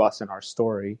happening to us in our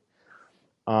story.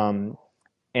 And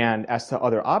as to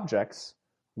other objects,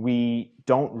 we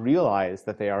don't realize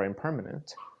that they are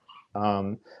impermanent.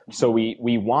 So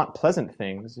we want pleasant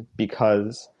things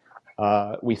because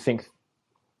we think,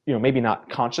 maybe not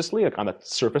consciously, like on the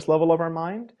surface level of our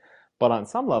mind, but on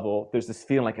some level, there's this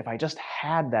feeling like if I just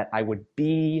had that, I would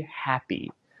be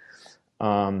happy.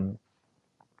 And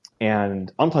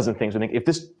unpleasant things, I think if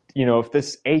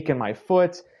this ache in my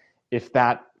foot, if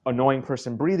that annoying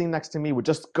person breathing next to me would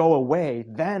just go away,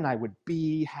 then I would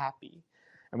be happy.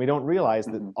 And we don't realize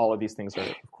that all of these things are,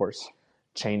 of course,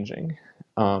 changing.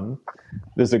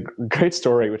 There's a great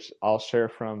story which I'll share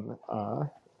from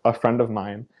a friend of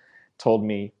mine. Told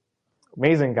me,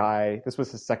 amazing guy. This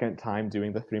was his second time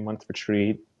doing the 3-month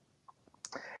retreat,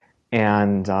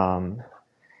 and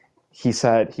he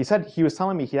said he was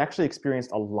telling me he actually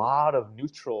experienced a lot of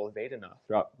neutral Vedana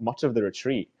throughout much of the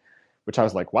retreat, which I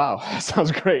was like, wow, that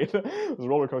sounds great. It was a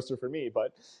roller coaster for me,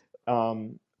 but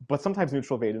sometimes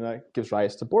neutral Vedana gives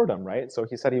rise to boredom, right? So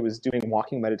he said he was doing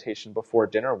walking meditation before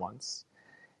dinner once,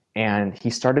 and he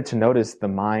started to notice the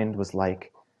mind was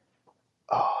like,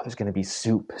 oh, there's going to be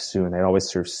soup soon. They always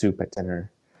serve soup at dinner.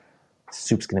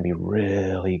 Soup's going to be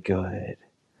really good.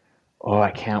 Oh,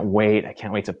 I can't wait. I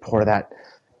can't wait to pour that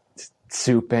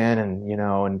soup in.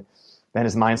 And then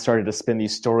his mind started to spin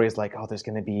these stories like, oh, there's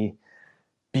going to be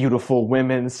beautiful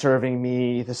women serving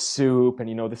me the soup.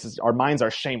 And, our minds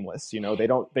are shameless. They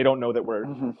don't know that we're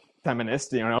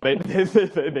feminist. They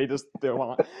just, they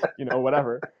want,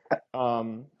 whatever.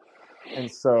 And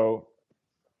so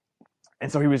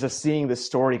he was just seeing this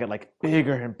story get like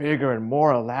bigger and bigger and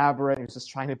more elaborate. He was just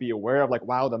trying to be aware of like,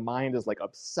 wow, the mind is like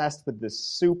obsessed with this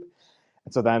soup.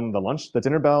 And so then the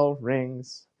dinner bell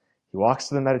rings. He walks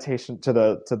to the meditation, to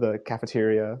the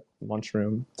cafeteria,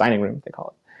 lunchroom, dining room, they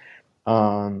call it.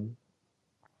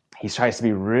 He tries to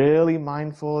be really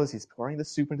mindful as he's pouring the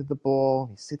soup into the bowl.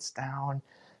 He sits down.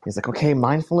 He's like, okay,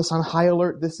 mindfulness on high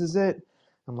alert. This is it.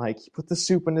 I'm like, he put the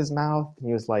soup in his mouth. And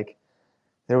he was like,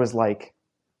 there was like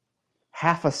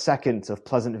half a second of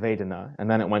pleasant Vedana, and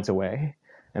then it went away,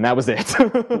 and that was it.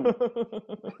 Hmm.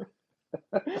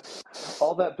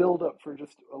 All that build up for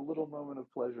just a little moment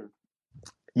of pleasure.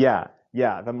 Yeah,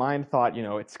 yeah. The mind thought,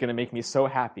 it's going to make me so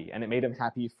happy, and it made him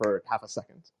happy for half a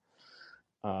second.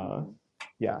 Uh, Hmm.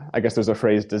 yeah, I guess there's a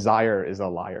phrase: "Desire is a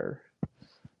liar."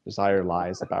 Desire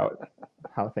lies about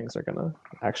how things are going to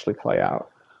actually play out.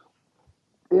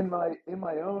 In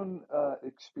my own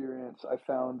experience, I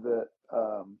found that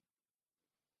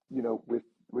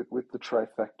with the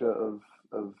trifecta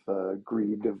of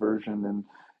greed, aversion,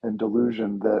 and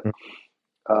delusion, that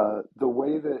the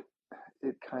way that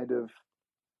it kind of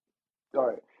all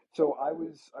right. So I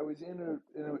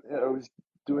was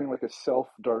doing like a self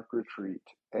dark retreat,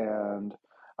 and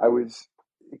I was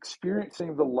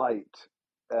experiencing the light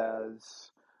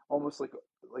as almost like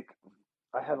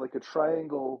I had like a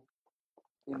triangle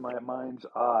in my mind's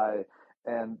eye,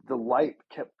 and the light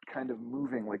kept kind of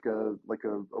moving like a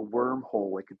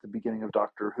wormhole, like at the beginning of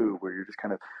Doctor Who, where you're just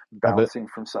kind of Love it. bouncing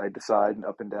from side to side and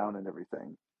up and down and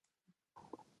everything.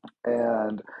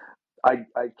 And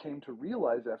I came to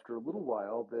realize after a little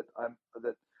while that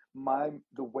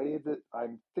the way that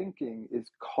I'm thinking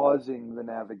is causing the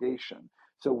navigation.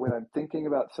 So when I'm thinking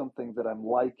about something that I'm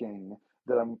liking,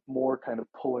 that I'm more kind of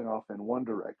pulling off in one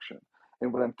direction.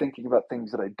 And when I'm thinking about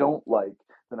things that I don't like,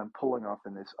 then I'm pulling off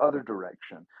in this other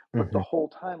direction. But the Hmm. whole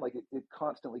time, like it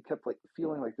constantly kept like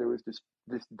feeling like there was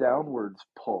this downwards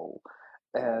pull.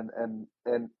 And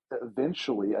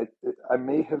eventually I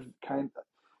may have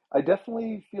I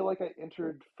definitely feel like I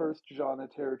entered first jhana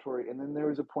territory, and then there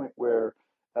was a point where,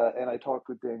 and I talked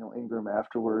with Daniel Ingram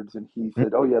afterwards, and he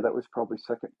said, "Oh yeah, that was probably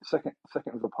second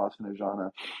Vipassana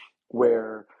jhana,"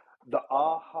 where the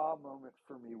aha moment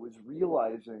for me was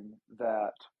realizing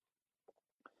that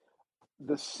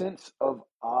the sense of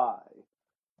I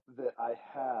that I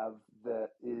have that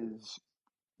is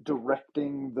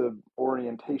directing the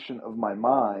orientation of my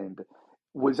mind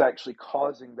was actually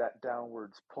causing that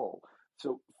downwards pull.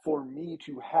 So for me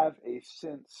to have a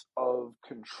sense of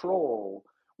control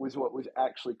was what was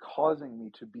actually causing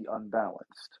me to be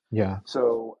unbalanced. Yeah.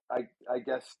 So I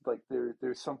guess like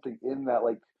there's something in that,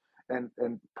 like,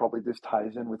 and probably this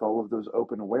ties in with all of those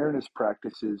open awareness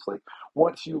practices. Like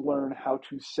once you learn how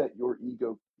to set your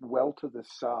ego well to the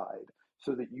side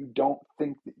so that you don't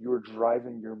think that you're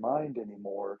driving your mind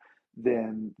anymore,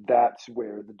 then that's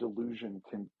where the delusion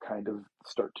can kind of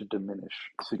start to diminish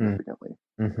significantly.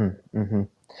 Mm-hmm. Mm-hmm.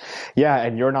 Yeah,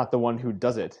 and you're not the one who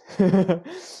does it.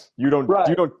 You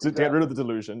Right, don't get rid of exactly. the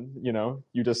delusion.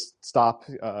 You just stop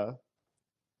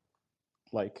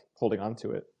like holding on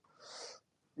to it.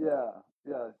 Yeah,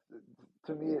 yeah.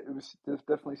 To me, there's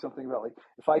definitely something about like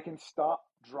if I can stop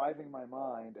driving my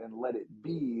mind and let it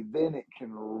be, then it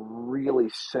can really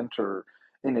center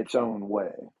in its own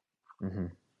way. Mm-hmm.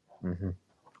 Mm-hmm.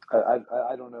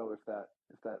 I don't know if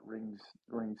that rings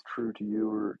true to you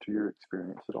or to your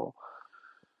experience at all.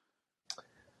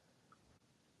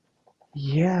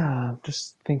 Yeah, I'm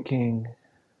just thinking.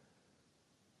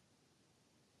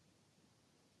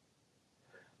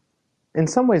 In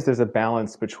some ways, there's a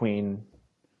balance between,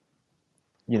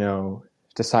 you know,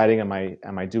 deciding am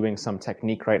I doing some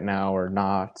technique right now or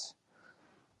not.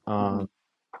 Hmm. Um,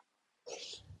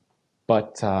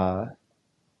 but uh,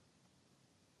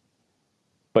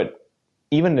 but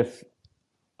even if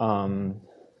um,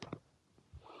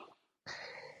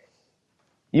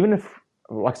 even if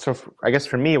like so, I guess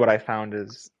for me, what I found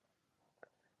is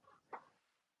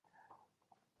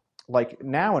like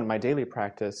now in my daily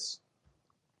practice,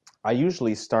 I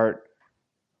usually start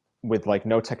with like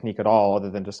no technique at all, other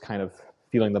than just kind of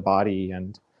feeling the body,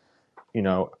 and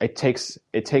it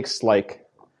takes like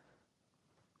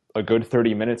a good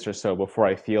 30 minutes or so before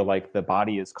I feel like the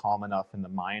body is calm enough and the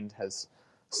mind has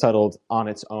settled on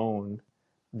its own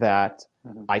that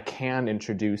Hmm. I can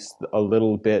introduce a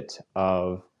little bit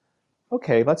of,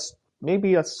 okay, let's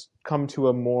come to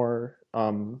a more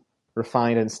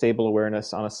refined and stable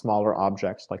awareness on a smaller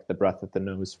object like the breath at the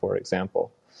nose, for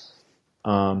example.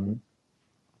 Hmm. Um,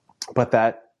 but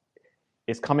that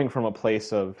is coming from a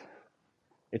place of,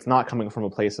 it's not coming from a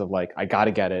place of like, I got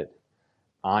to get it.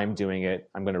 I'm doing it.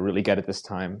 I'm going to really get it this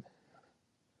time.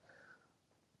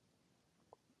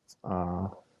 Uh,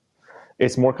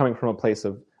 it's more coming from a place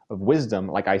of wisdom.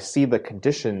 Like I see the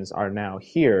conditions are now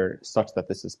here such that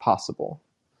this is possible.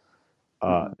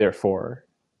 Hmm. Therefore,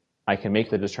 I can make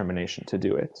the determination to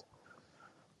do it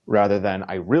rather than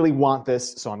I really want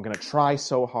this, so I'm going to try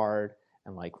so hard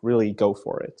and like really go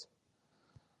for it.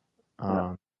 Yeah.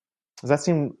 Um, does that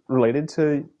seem related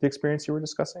to the experience you were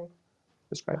describing?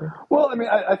 Well, I mean,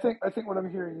 I think what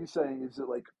I'm hearing you saying is that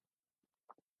like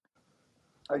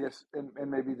I guess, and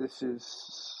maybe this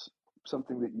is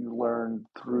something that you learned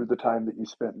through the time that you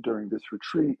spent during this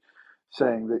retreat,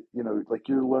 saying that, like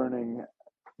you're learning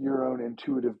your own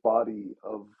intuitive body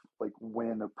of like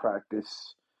when a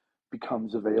practice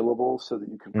becomes available so that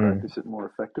you can Mm, practice it more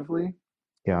effectively.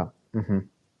 yeah. Hmm.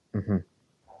 Hmm.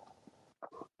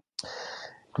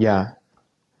 Yeah.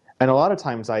 And a lot of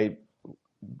times I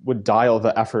would dial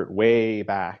the effort way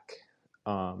back.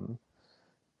 Um,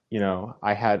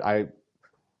 I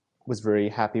was very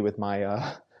happy with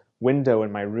my window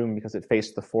in my room because it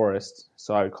faced the forest,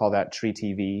 so I would call that tree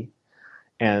TV.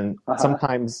 And Uh-huh.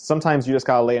 sometimes you just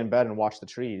gotta lay in bed and watch the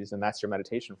trees, and that's your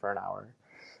meditation for an hour.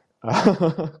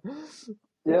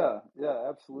 Yeah, yeah,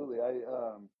 absolutely.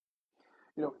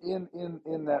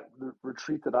 In that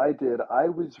retreat that I did, I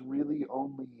was really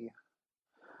only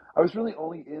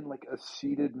in like a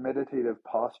seated meditative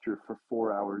posture for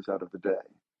 4 hours out of the day.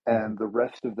 Mhm. And the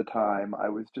rest of the time, I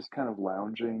was just kind of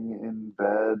lounging in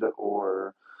bed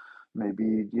or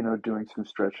maybe, doing some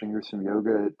stretching or some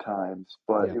yoga at times.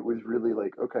 But Yeah. it was really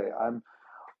like, okay,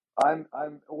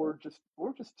 or just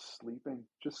sleeping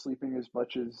as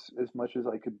much as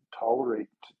I could tolerate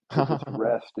to just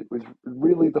rest. It was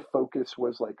really the focus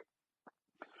was like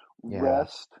Yeah.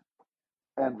 rest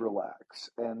and relax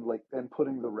and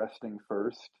putting the resting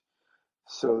first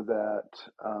so that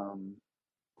um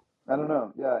I don't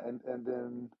know, yeah, and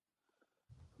then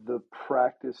the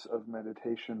practice of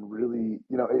meditation really,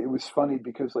 it was funny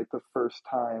because like the first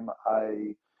time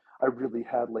I really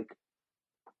had like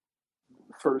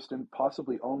first and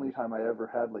possibly only time I ever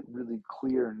had like really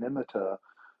clear nimitta,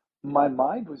 my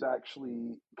mind was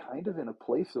actually kind of in a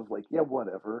place of like, yeah,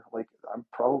 whatever. Like, I'm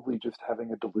probably just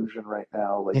having a delusion right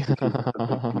now. Like, this isn't a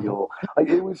big deal. Like,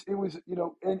 it was,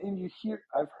 and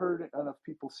I've heard enough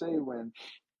people say when,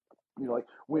 like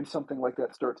when something like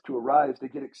that starts to arise, they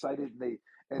get excited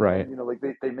and Right. like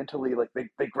they mentally, like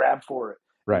they grab for it.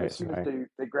 And as Right. soon as Right.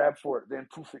 they grab for it, then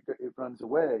poof, it runs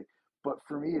away. But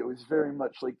for me, it was very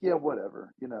much like, yeah,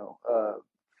 whatever,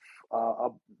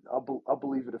 I'll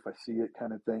believe it if I see it,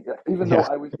 kind of thing. Yeah, even though Yeah.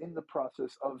 I was in the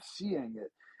process of seeing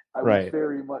it, I was Right.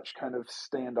 very much kind of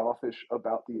standoffish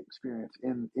about the experience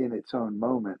in its own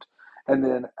moment. And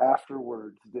then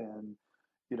afterwards, then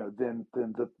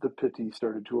the pity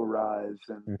started to arise,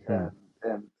 Hmm.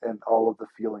 and all of the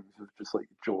feelings of just like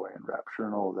joy and rapture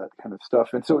and all of that kind of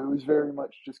stuff. And so it was very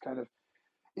much just kind of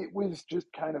it was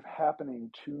just kind of happening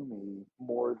to me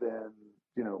more than,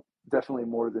 definitely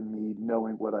more than me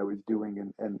knowing what I was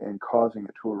doing and causing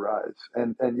it to arise.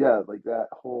 And yeah, like that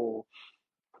whole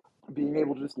being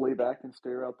able to just lay back and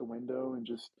stare out the window and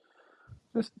just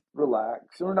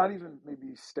relax, or not even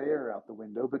maybe stare out the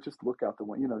window, but just look out the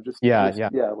window, Yeah. just Yeah.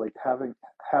 yeah, like having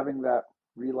that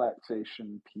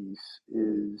relaxation piece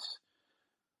is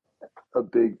a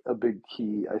big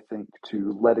key, I think,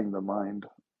 to letting the mind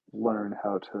learn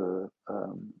how to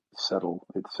settle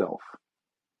itself.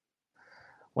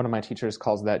 One of my teachers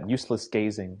calls that useless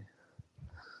gazing.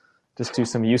 Just do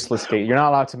some useless gaze. You're not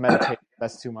allowed to meditate.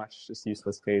 That's too much. Just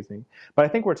useless gazing. But I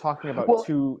think we're talking about Well,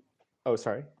 two. Oh,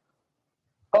 sorry.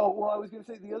 I was going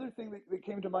to say the other thing that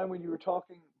came to mind when you were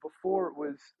talking before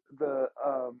was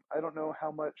I don't know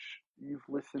how much you've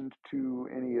listened to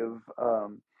any of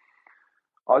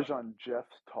Ajahn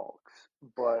Jeff's talks,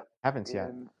 but Haven't yet.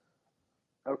 in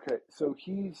okay, so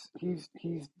he's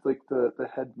like the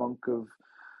head monk of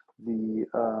the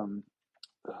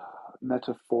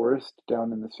Meta Forest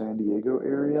down in the San Diego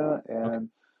area, Okay. and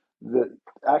the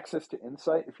Access to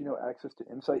Insight. If you know Access to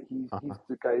Insight, he's Uh-huh.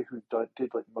 the guy who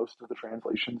did like most of the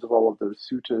translations of all of those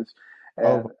suttas, Oh,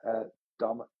 and at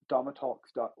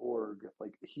Dhammatalks.org,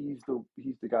 like he's the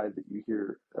guy that you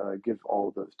hear give all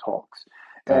of those talks.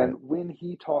 got And it. when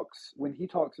he talks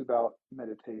about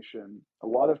meditation, a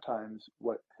lot of times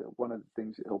one of the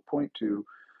things that he'll point to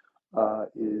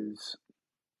is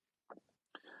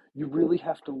you really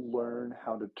have to learn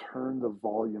how to turn the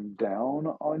volume down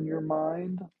on your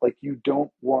mind. Like, you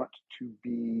don't want to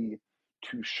be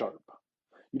too sharp.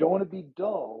 You don't want to be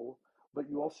dull, but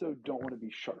you also don't want to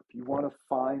be sharp. You want to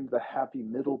find the happy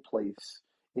middle place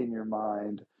in your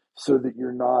mind so that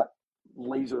you're not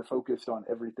laser focused on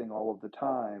everything all of the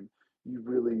time. You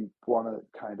really want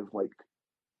to kind of like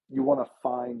you want to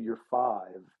find your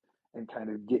five and kind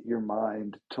of get your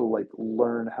mind to like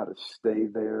learn how to stay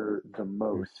there the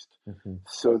most Mm-hmm.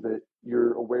 so that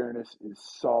your awareness is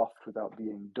soft without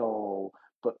being dull,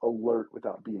 but alert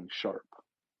without being sharp.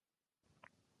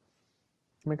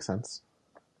 Makes sense.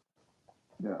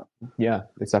 Yeah. Yeah,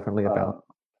 it's definitely a balance.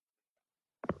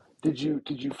 Uh, did you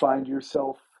find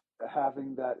yourself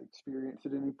having that experience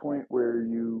at any point where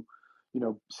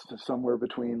somewhere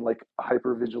between like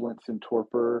hypervigilance and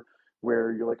torpor,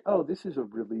 where you're like, oh, this is a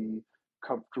really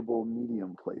comfortable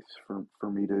medium place for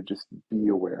me to just be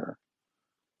aware.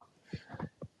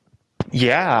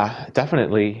 Yeah,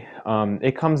 definitely.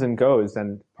 It comes and goes,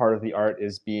 and part of the art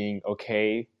is being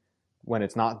okay when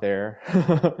it's not there,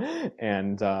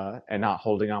 and not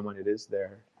holding on when it is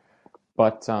there.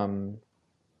 But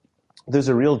there's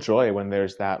a real joy when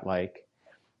there's that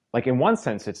like in one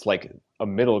sense it's like a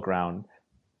middle ground,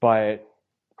 but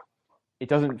it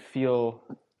doesn't feel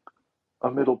A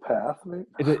middle path, maybe?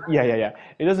 yeah.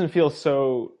 It doesn't feel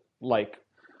so like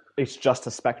it's just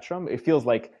a spectrum. It feels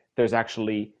like there's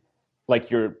actually like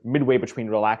you're midway between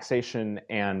relaxation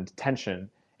and tension.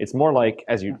 It's more like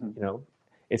as Hmm. you know,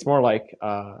 it's more like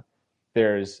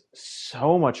there's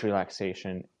so much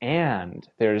relaxation and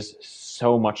there's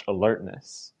so much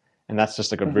alertness, and that's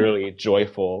just like a Hmm. really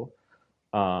joyful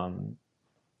um,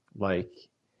 like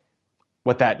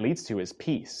what that leads to is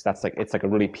peace. That's like it's like a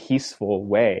really peaceful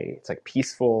way. It's like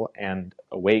peaceful and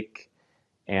awake,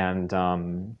 and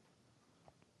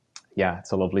yeah,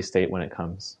 it's a lovely state when it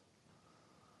comes.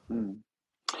 Mm.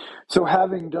 So,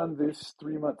 having done this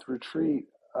 3 month retreat,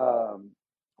 um,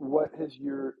 what has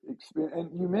your experience?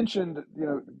 And you mentioned,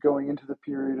 going into the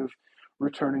period of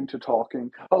returning to talking.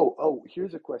 Oh,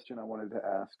 here's a question I wanted to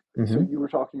ask. So, Hmm. you were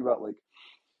talking about like,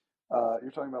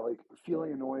 you're talking about like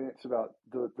feeling annoyance about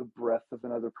the breath of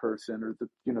another person, or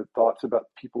the thoughts about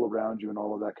people around you and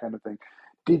all of that kind of thing.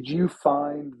 Did you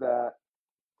find that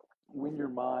when your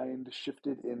mind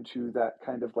shifted into that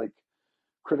kind of like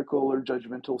critical or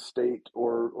judgmental state,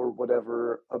 or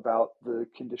whatever about the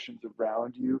conditions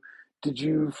around you, did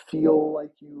you feel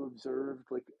like you observed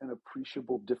like an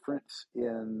appreciable difference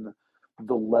in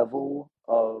the level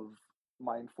of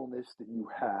mindfulness that you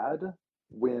had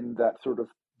when that sort of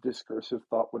discursive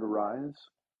thought would arise?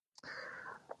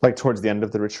 Like towards the end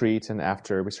of the retreat and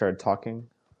after we started talking,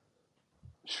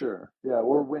 Sure. Yeah,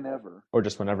 or whenever. or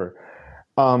just whenever.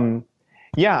 Um,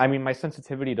 yeah, I mean, my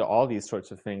sensitivity to all these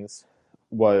sorts of things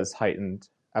was heightened.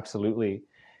 Absolutely.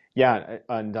 Yeah,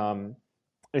 and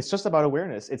it's just about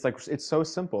awareness. It's like it's so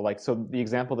simple. Like so, the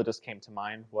example that just came to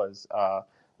mind was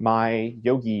my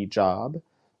yogi job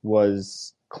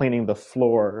was cleaning the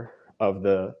floor of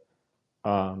the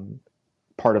um,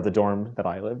 part of the dorm that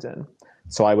I lived in.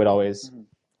 So I would always Mhm.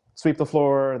 sweep the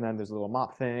floor, and then there's a little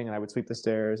mop thing, and I would sweep the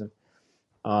stairs,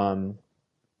 um,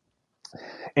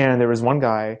 and there was one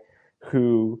guy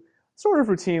who sort of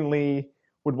routinely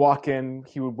would walk in.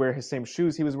 He would wear his same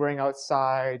shoes he was wearing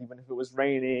outside, even if it was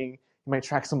raining. He might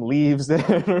track some leaves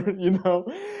in, you know.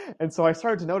 And so I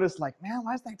started to notice, like, man,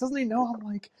 why is that? Doesn't he know I'm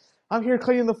like, I'm here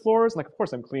cleaning the floors? Like, of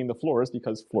course I'm cleaning the floors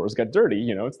because floors get dirty,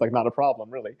 you know. It's like not a problem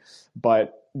really.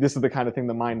 But this is the kind of thing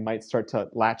the mind might start to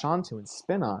latch onto and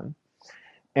spin on.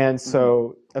 And Mhm.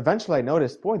 so eventually I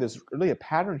noticed, boy, there's really a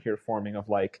pattern here forming of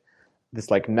like this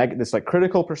like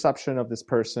critical perception of this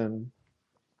person,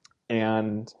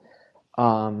 and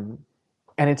um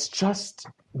and it's just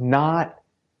not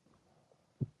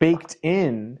baked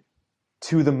in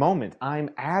to the moment. I'm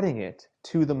adding it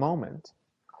to the moment,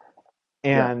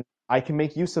 Yeah. and I can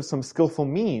make use of some skillful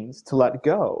means to let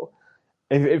go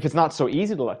if it's not so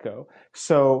easy to let go.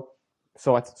 So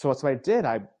that's what I did.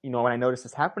 When I noticed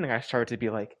this happening, I started to be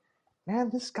like, man,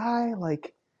 this guy,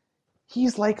 like,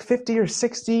 he's like 50 or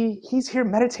 60. He's here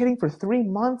meditating for 3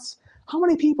 months. How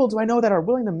many people do I know that are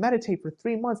willing to meditate for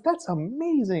 3 months? That's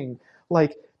amazing.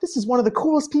 Like, this is one of the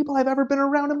coolest people I've ever been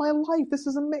around in my life. This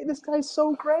is amazing. This guy's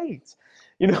so great,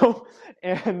 you know?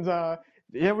 And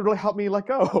it would really help me let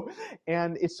go.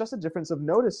 And it's just a difference of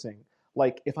noticing.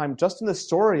 Like, if I'm just in the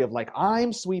story of like,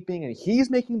 I'm sweeping and he's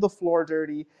making the floor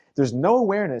dirty, there's no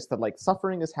awareness that like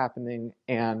suffering is happening.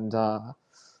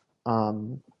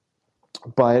 Um,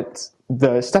 but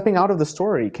the stepping out of the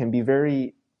story can be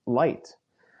very light,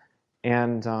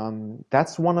 and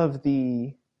that's one of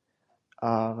the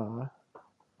uh,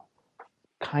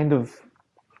 kind of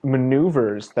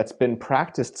maneuvers that's been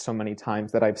practiced so many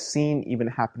times that I've seen even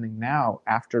happening now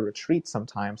after retreat.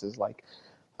 Sometimes is like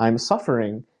I'm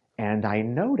suffering and I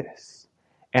notice,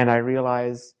 and I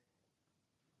realize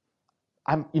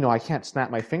I can't snap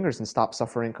my fingers and stop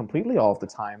suffering completely all of the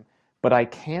time, but I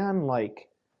can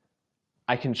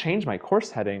change my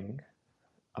course heading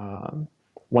um,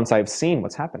 once I've seen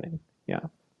what's happening. Yeah.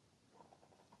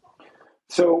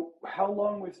 So, how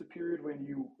long was the period when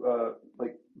you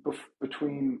like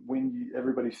between when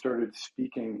everybody started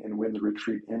speaking and when the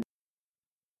retreat ended?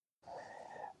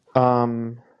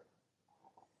 Um,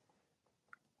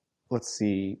 let's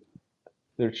see.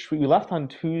 We left on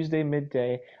Tuesday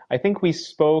midday. I think we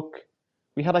spoke.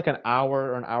 We had like an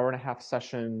hour or an hour and a half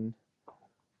session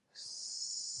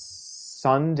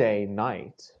Sunday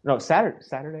night. No,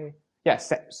 Saturday. Yeah,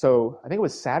 so I think it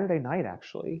was Saturday night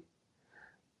actually.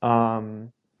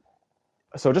 Um,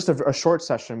 so just a short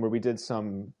session where we did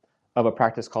some of a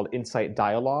practice called insight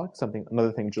dialogue,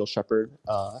 another thing Jill Shepard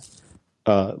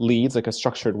leads, like a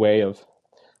structured way of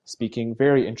speaking.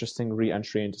 Very interesting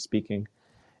re-entry into speaking.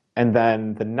 And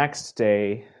then the next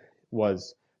day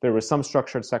there was some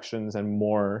structured sections and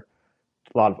a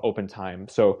lot of open time.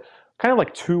 So kind of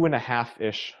like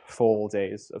 2.5-ish full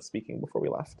days of speaking before we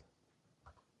left.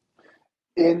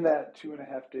 In that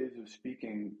 2.5 days of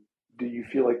speaking, do you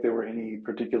feel like there were any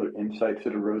particular insights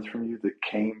that arose from you that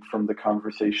came from the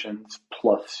conversations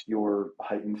plus your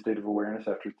heightened state of awareness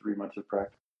after 3 months of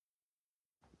practice?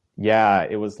 Yeah,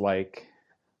 it was like,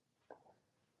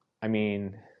 I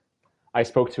mean, I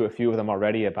spoke to a few of them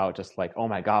already about just like, oh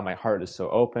my God, my heart is so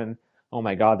open. Oh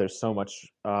my God, there's so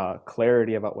much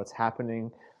clarity about what's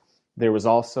happening. There was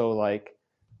also like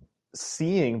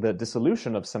seeing the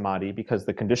dissolution of samadhi because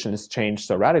the conditions changed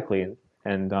so radically,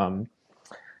 and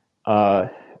uh,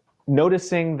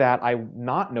 noticing that I'm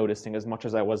not noticing as much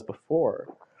as I was before.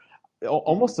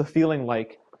 Almost a feeling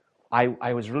like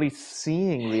I was really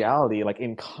seeing reality, like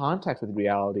in contact with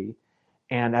reality.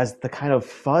 And as the kind of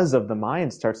fuzz of the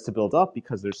mind starts to build up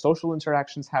because there's social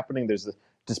interactions happening, there's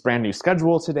this brand new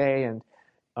schedule today, and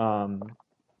um,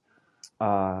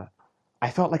 I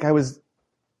felt like I was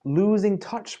losing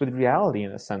touch with reality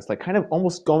in a sense, like kind of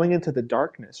almost going into the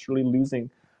darkness, really losing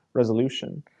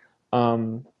resolution,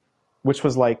 um, which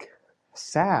was like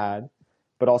sad,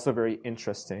 but also very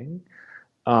interesting.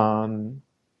 Um,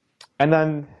 and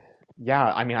then,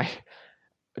 yeah, I mean, I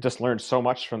just learned so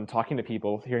much from talking to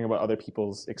people, hearing about other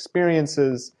people's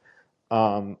experiences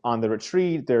on the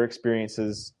retreat, their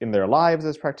experiences in their lives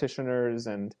as practitioners,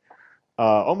 and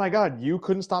oh my God, you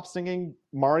couldn't stop singing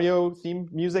Mario theme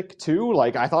music too?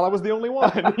 Like, I thought I was the only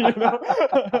one, you know?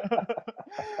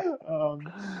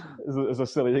 Is a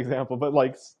silly example, but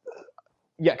like,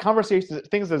 yeah, conversations,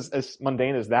 things as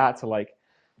mundane as that. To like,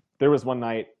 there was one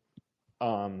night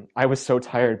I was so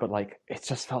tired, but like, it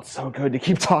just felt so good to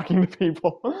keep talking to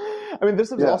people. I mean,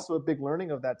 this was Yeah. also a big learning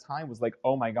of that time. Was like,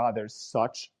 oh my God, there's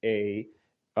such a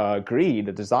greed,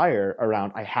 a desire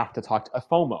around. I have to talk to a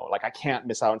FOMO. Like, I can't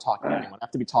miss out on talking to anyone. I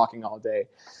have to be talking all day.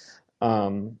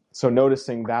 So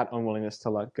noticing that unwillingness to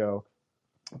let go,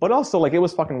 but also like it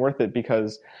was fucking worth it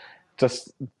because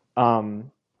just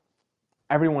um,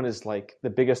 everyone is like the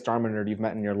biggest Dharma nerd you've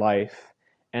met in your life,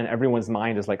 and everyone's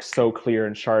mind is like so clear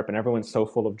and sharp, and everyone's so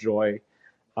full of joy.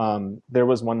 There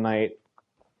was one night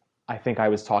I think I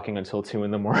was talking until 2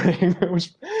 in the morning, which,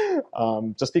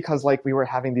 just because like we were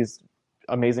having these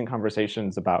amazing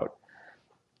conversations about,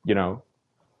 you know,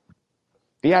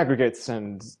 the aggregates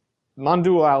and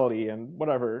non-duality and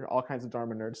whatever, all kinds of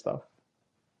Dharma nerd stuff.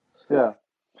 Yeah.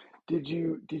 Did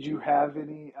you have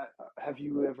any have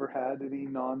you ever had any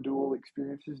non-dual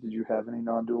experiences? Did you have any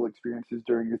non-dual experiences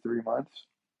during your 3 months?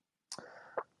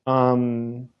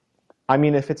 Um, I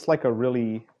mean, if it's like a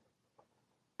really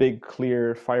big,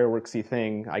 clear, fireworksy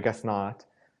thing, I guess not.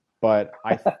 But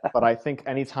I think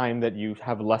anytime that you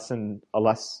have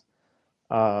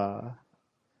uh,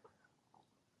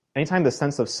 anytime the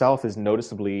sense of self is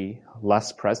noticeably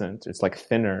less present, it's like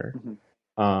thinner, Hmm.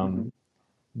 Hmm. um,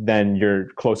 then you're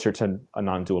closer to a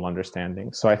non-dual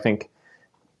understanding. So I think,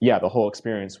 yeah, the whole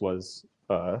experience was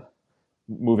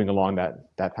moving along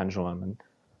that pendulum. And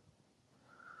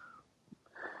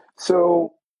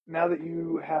So now that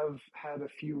you have had a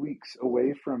few weeks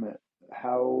away from it,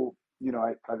 how,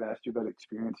 I've asked you about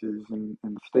experiences and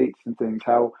states and things.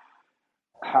 How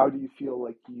do you feel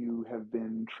like you have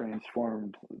been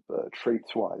transformed,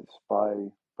 traits wise,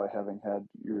 by having had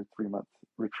your 3 month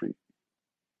retreat?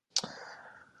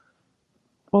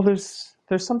 well, there's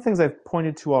some things I've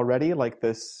pointed to already, like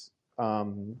this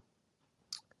um,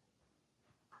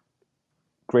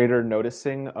 greater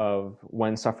noticing of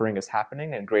when suffering is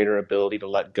happening and greater ability to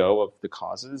let go of the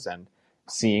causes and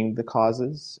seeing the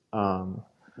causes. Mhm.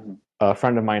 A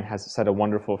friend of mine has said a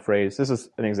wonderful phrase. This is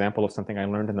an example of something I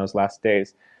learned in those last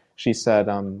days. She said,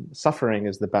 suffering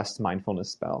is the best mindfulness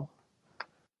spell,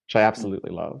 which I Mm.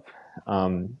 absolutely love.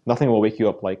 Nothing will wake you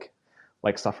up like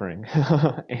suffering.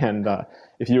 And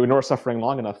if you ignore suffering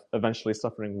long enough, eventually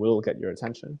suffering will get your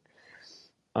attention.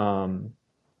 Um,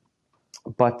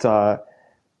 but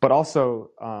but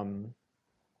also,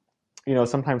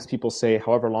 sometimes people say,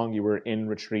 however long you were in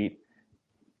retreat,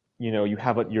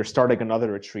 you're starting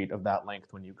another retreat of that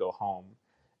length when you go home,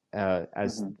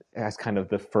 as Mhm. kind of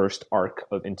the first arc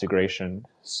of integration.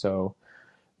 So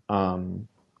um,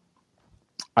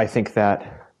 I think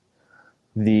that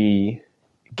the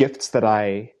gifts that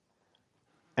I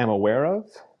am aware of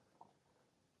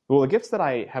well, the gifts that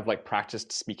I have like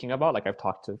practiced speaking about, like I've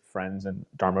talked to friends and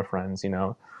Dharma friends,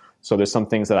 so there's some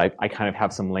things that I kind of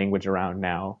have some language around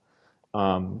now.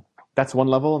 Um, that's one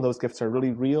level, and those gifts are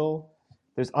really real.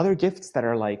 There's other gifts that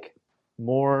are like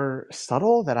more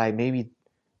subtle that I maybe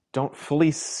don't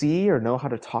fully see or know how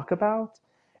to talk about.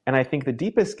 And I think the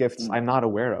deepest gifts Mm, I'm not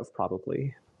aware of,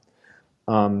 probably.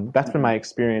 That's been mhm. my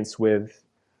experience with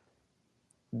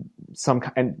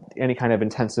any kind of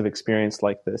intensive experience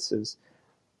like this. Is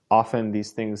often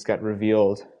these things get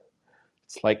revealed.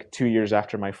 It's like 2 years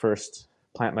after my first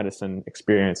plant medicine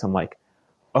experience. I'm like,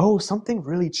 oh, something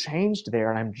really changed there,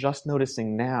 and I'm just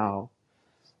noticing now.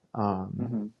 Um,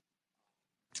 Mhm.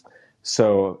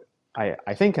 so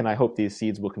I think and I hope these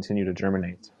seeds will continue to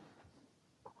germinate.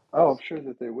 Oh, I'm sure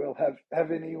that they will. Have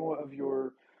any of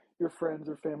your friends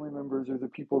or family members or the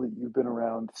people that you've been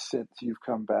around since you've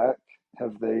come back,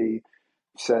 have they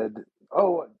said,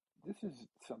 "Oh, this is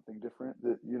something different,"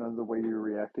 that, the way you're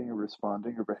reacting or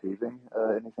responding or behaving,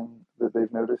 anything that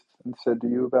they've noticed and said to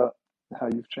you about how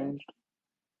you've changed?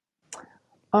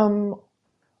 Um,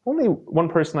 Only one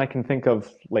person I can think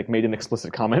of like made an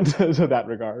explicit comment to that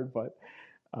regard, but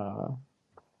uh,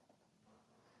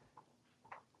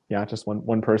 yeah, just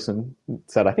one person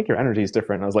said, "I think your energy is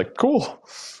different." And I was like, "Cool."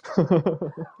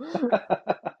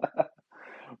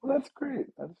 Well, that's great.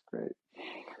 That's great.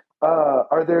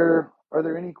 Are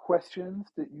there any questions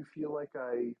that you feel like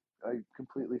I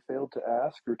completely failed to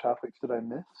ask or topics that I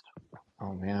missed?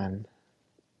 Oh man,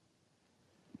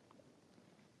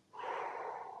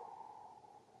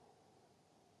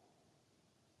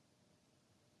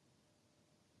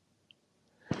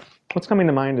 what's coming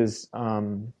to mind is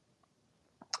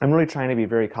I'm really trying to be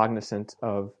very cognizant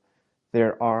of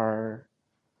there are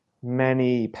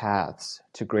many paths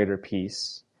to greater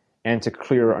peace and to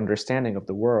clearer understanding of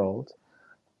the world.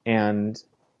 And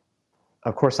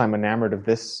of course, I'm enamored of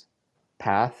this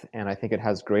path, and I think it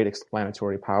has great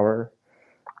explanatory power.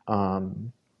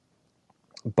 Um,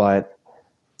 but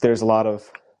there's a lot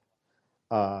of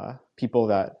people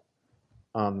that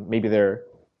maybe they're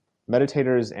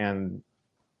meditators, and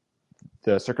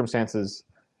the circumstances,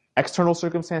 external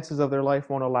circumstances of their life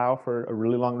won't allow for a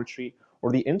really long retreat,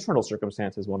 or the internal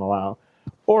circumstances won't allow.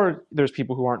 Or there's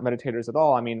people who aren't meditators at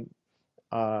all. I mean,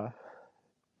 uh,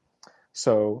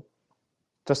 so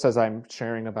just as I'm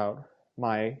sharing about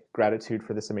my gratitude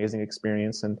for this amazing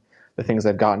experience and the things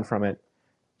I've gotten from it,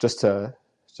 just to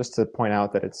just to point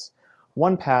out that it's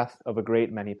one path of a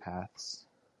great many paths.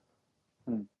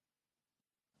 Hmm.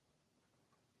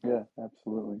 Yeah,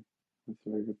 absolutely. That's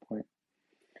a very good point.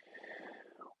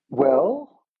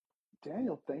 Well,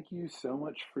 Daniel, thank you so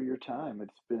much for your time.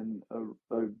 It's been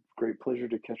a great pleasure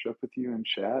to catch up with you and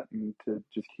chat and to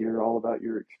just hear all about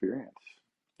your experience.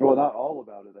 Well, not all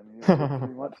about it. I mean, it would take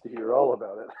 3 months to hear all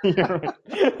about You're it. right.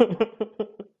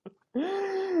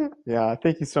 Yeah,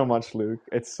 thank you so much, Luke.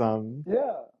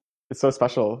 Yeah. It's so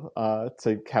special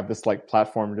to have this like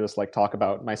platform to just like talk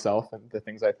about myself and the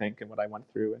things I think and what I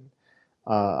went through, and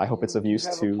I hope it's of Do you use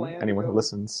have a to plan to anyone who go?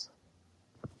 listens.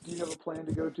 Do you have a plan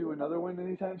to go do another one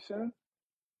anytime soon?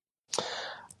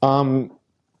 Um,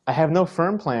 I have no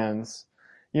firm plans.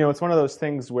 It's one of those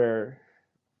things where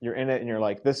you're in it and you're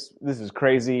like, this is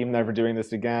crazy. I'm never doing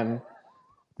this again.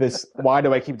 Why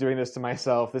do I keep doing this to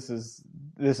myself? This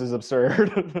is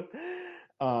absurd.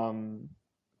 um,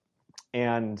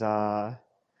 and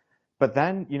but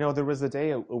then there was a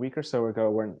day a week or so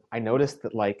ago when I noticed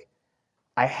that like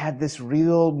I had this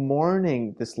real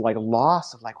mourning, this like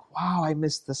loss of like, wow, I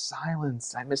miss the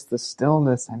silence, I miss the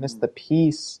stillness, I miss Mm, the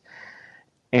peace.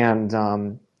 And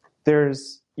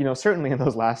there's, certainly in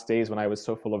those last days when I was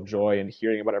so full of joy and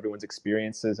hearing about everyone's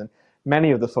experiences, and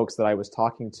many of the folks that I was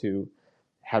talking to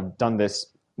have done this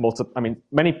I mean,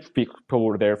 many people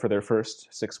were there for their first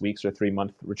 6 weeks or 3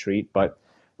 month retreat, but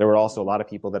there were also a mhm. lot of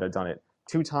people that had done it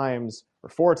 2 times or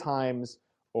 4 times,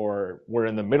 or were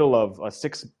in the middle of a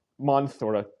 6 month,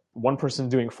 or one person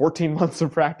doing 14 months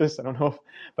of practice. I don't know if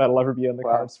that'll ever be on the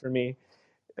Wow. cards for me.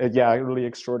 Yeah, really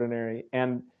extraordinary.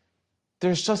 And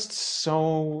there's just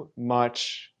so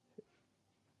much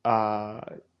uh,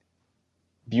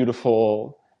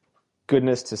 beautiful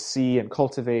goodness to see and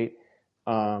cultivate,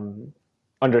 um,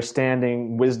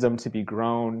 understanding, wisdom to be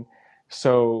grown.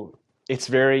 So it's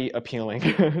very appealing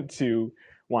to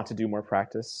want to do more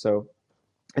practice. So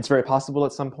it's very possible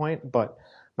at some point, but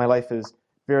my life is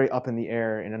very up in the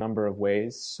air in a number of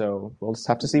ways. So we'll just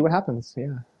have to see Mhm. what happens.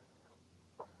 Yeah.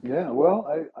 Yeah, well,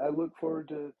 I look forward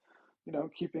to,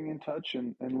 keeping in touch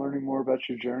and learning more about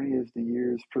your journey as the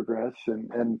years progress.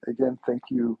 And again, thank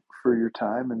you for your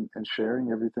time and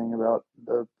sharing everything about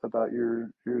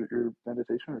your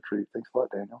meditation retreat. Thanks a lot,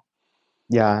 Daniel.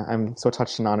 Yeah, I'm so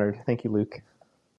touched and honored. Thank you, Luke.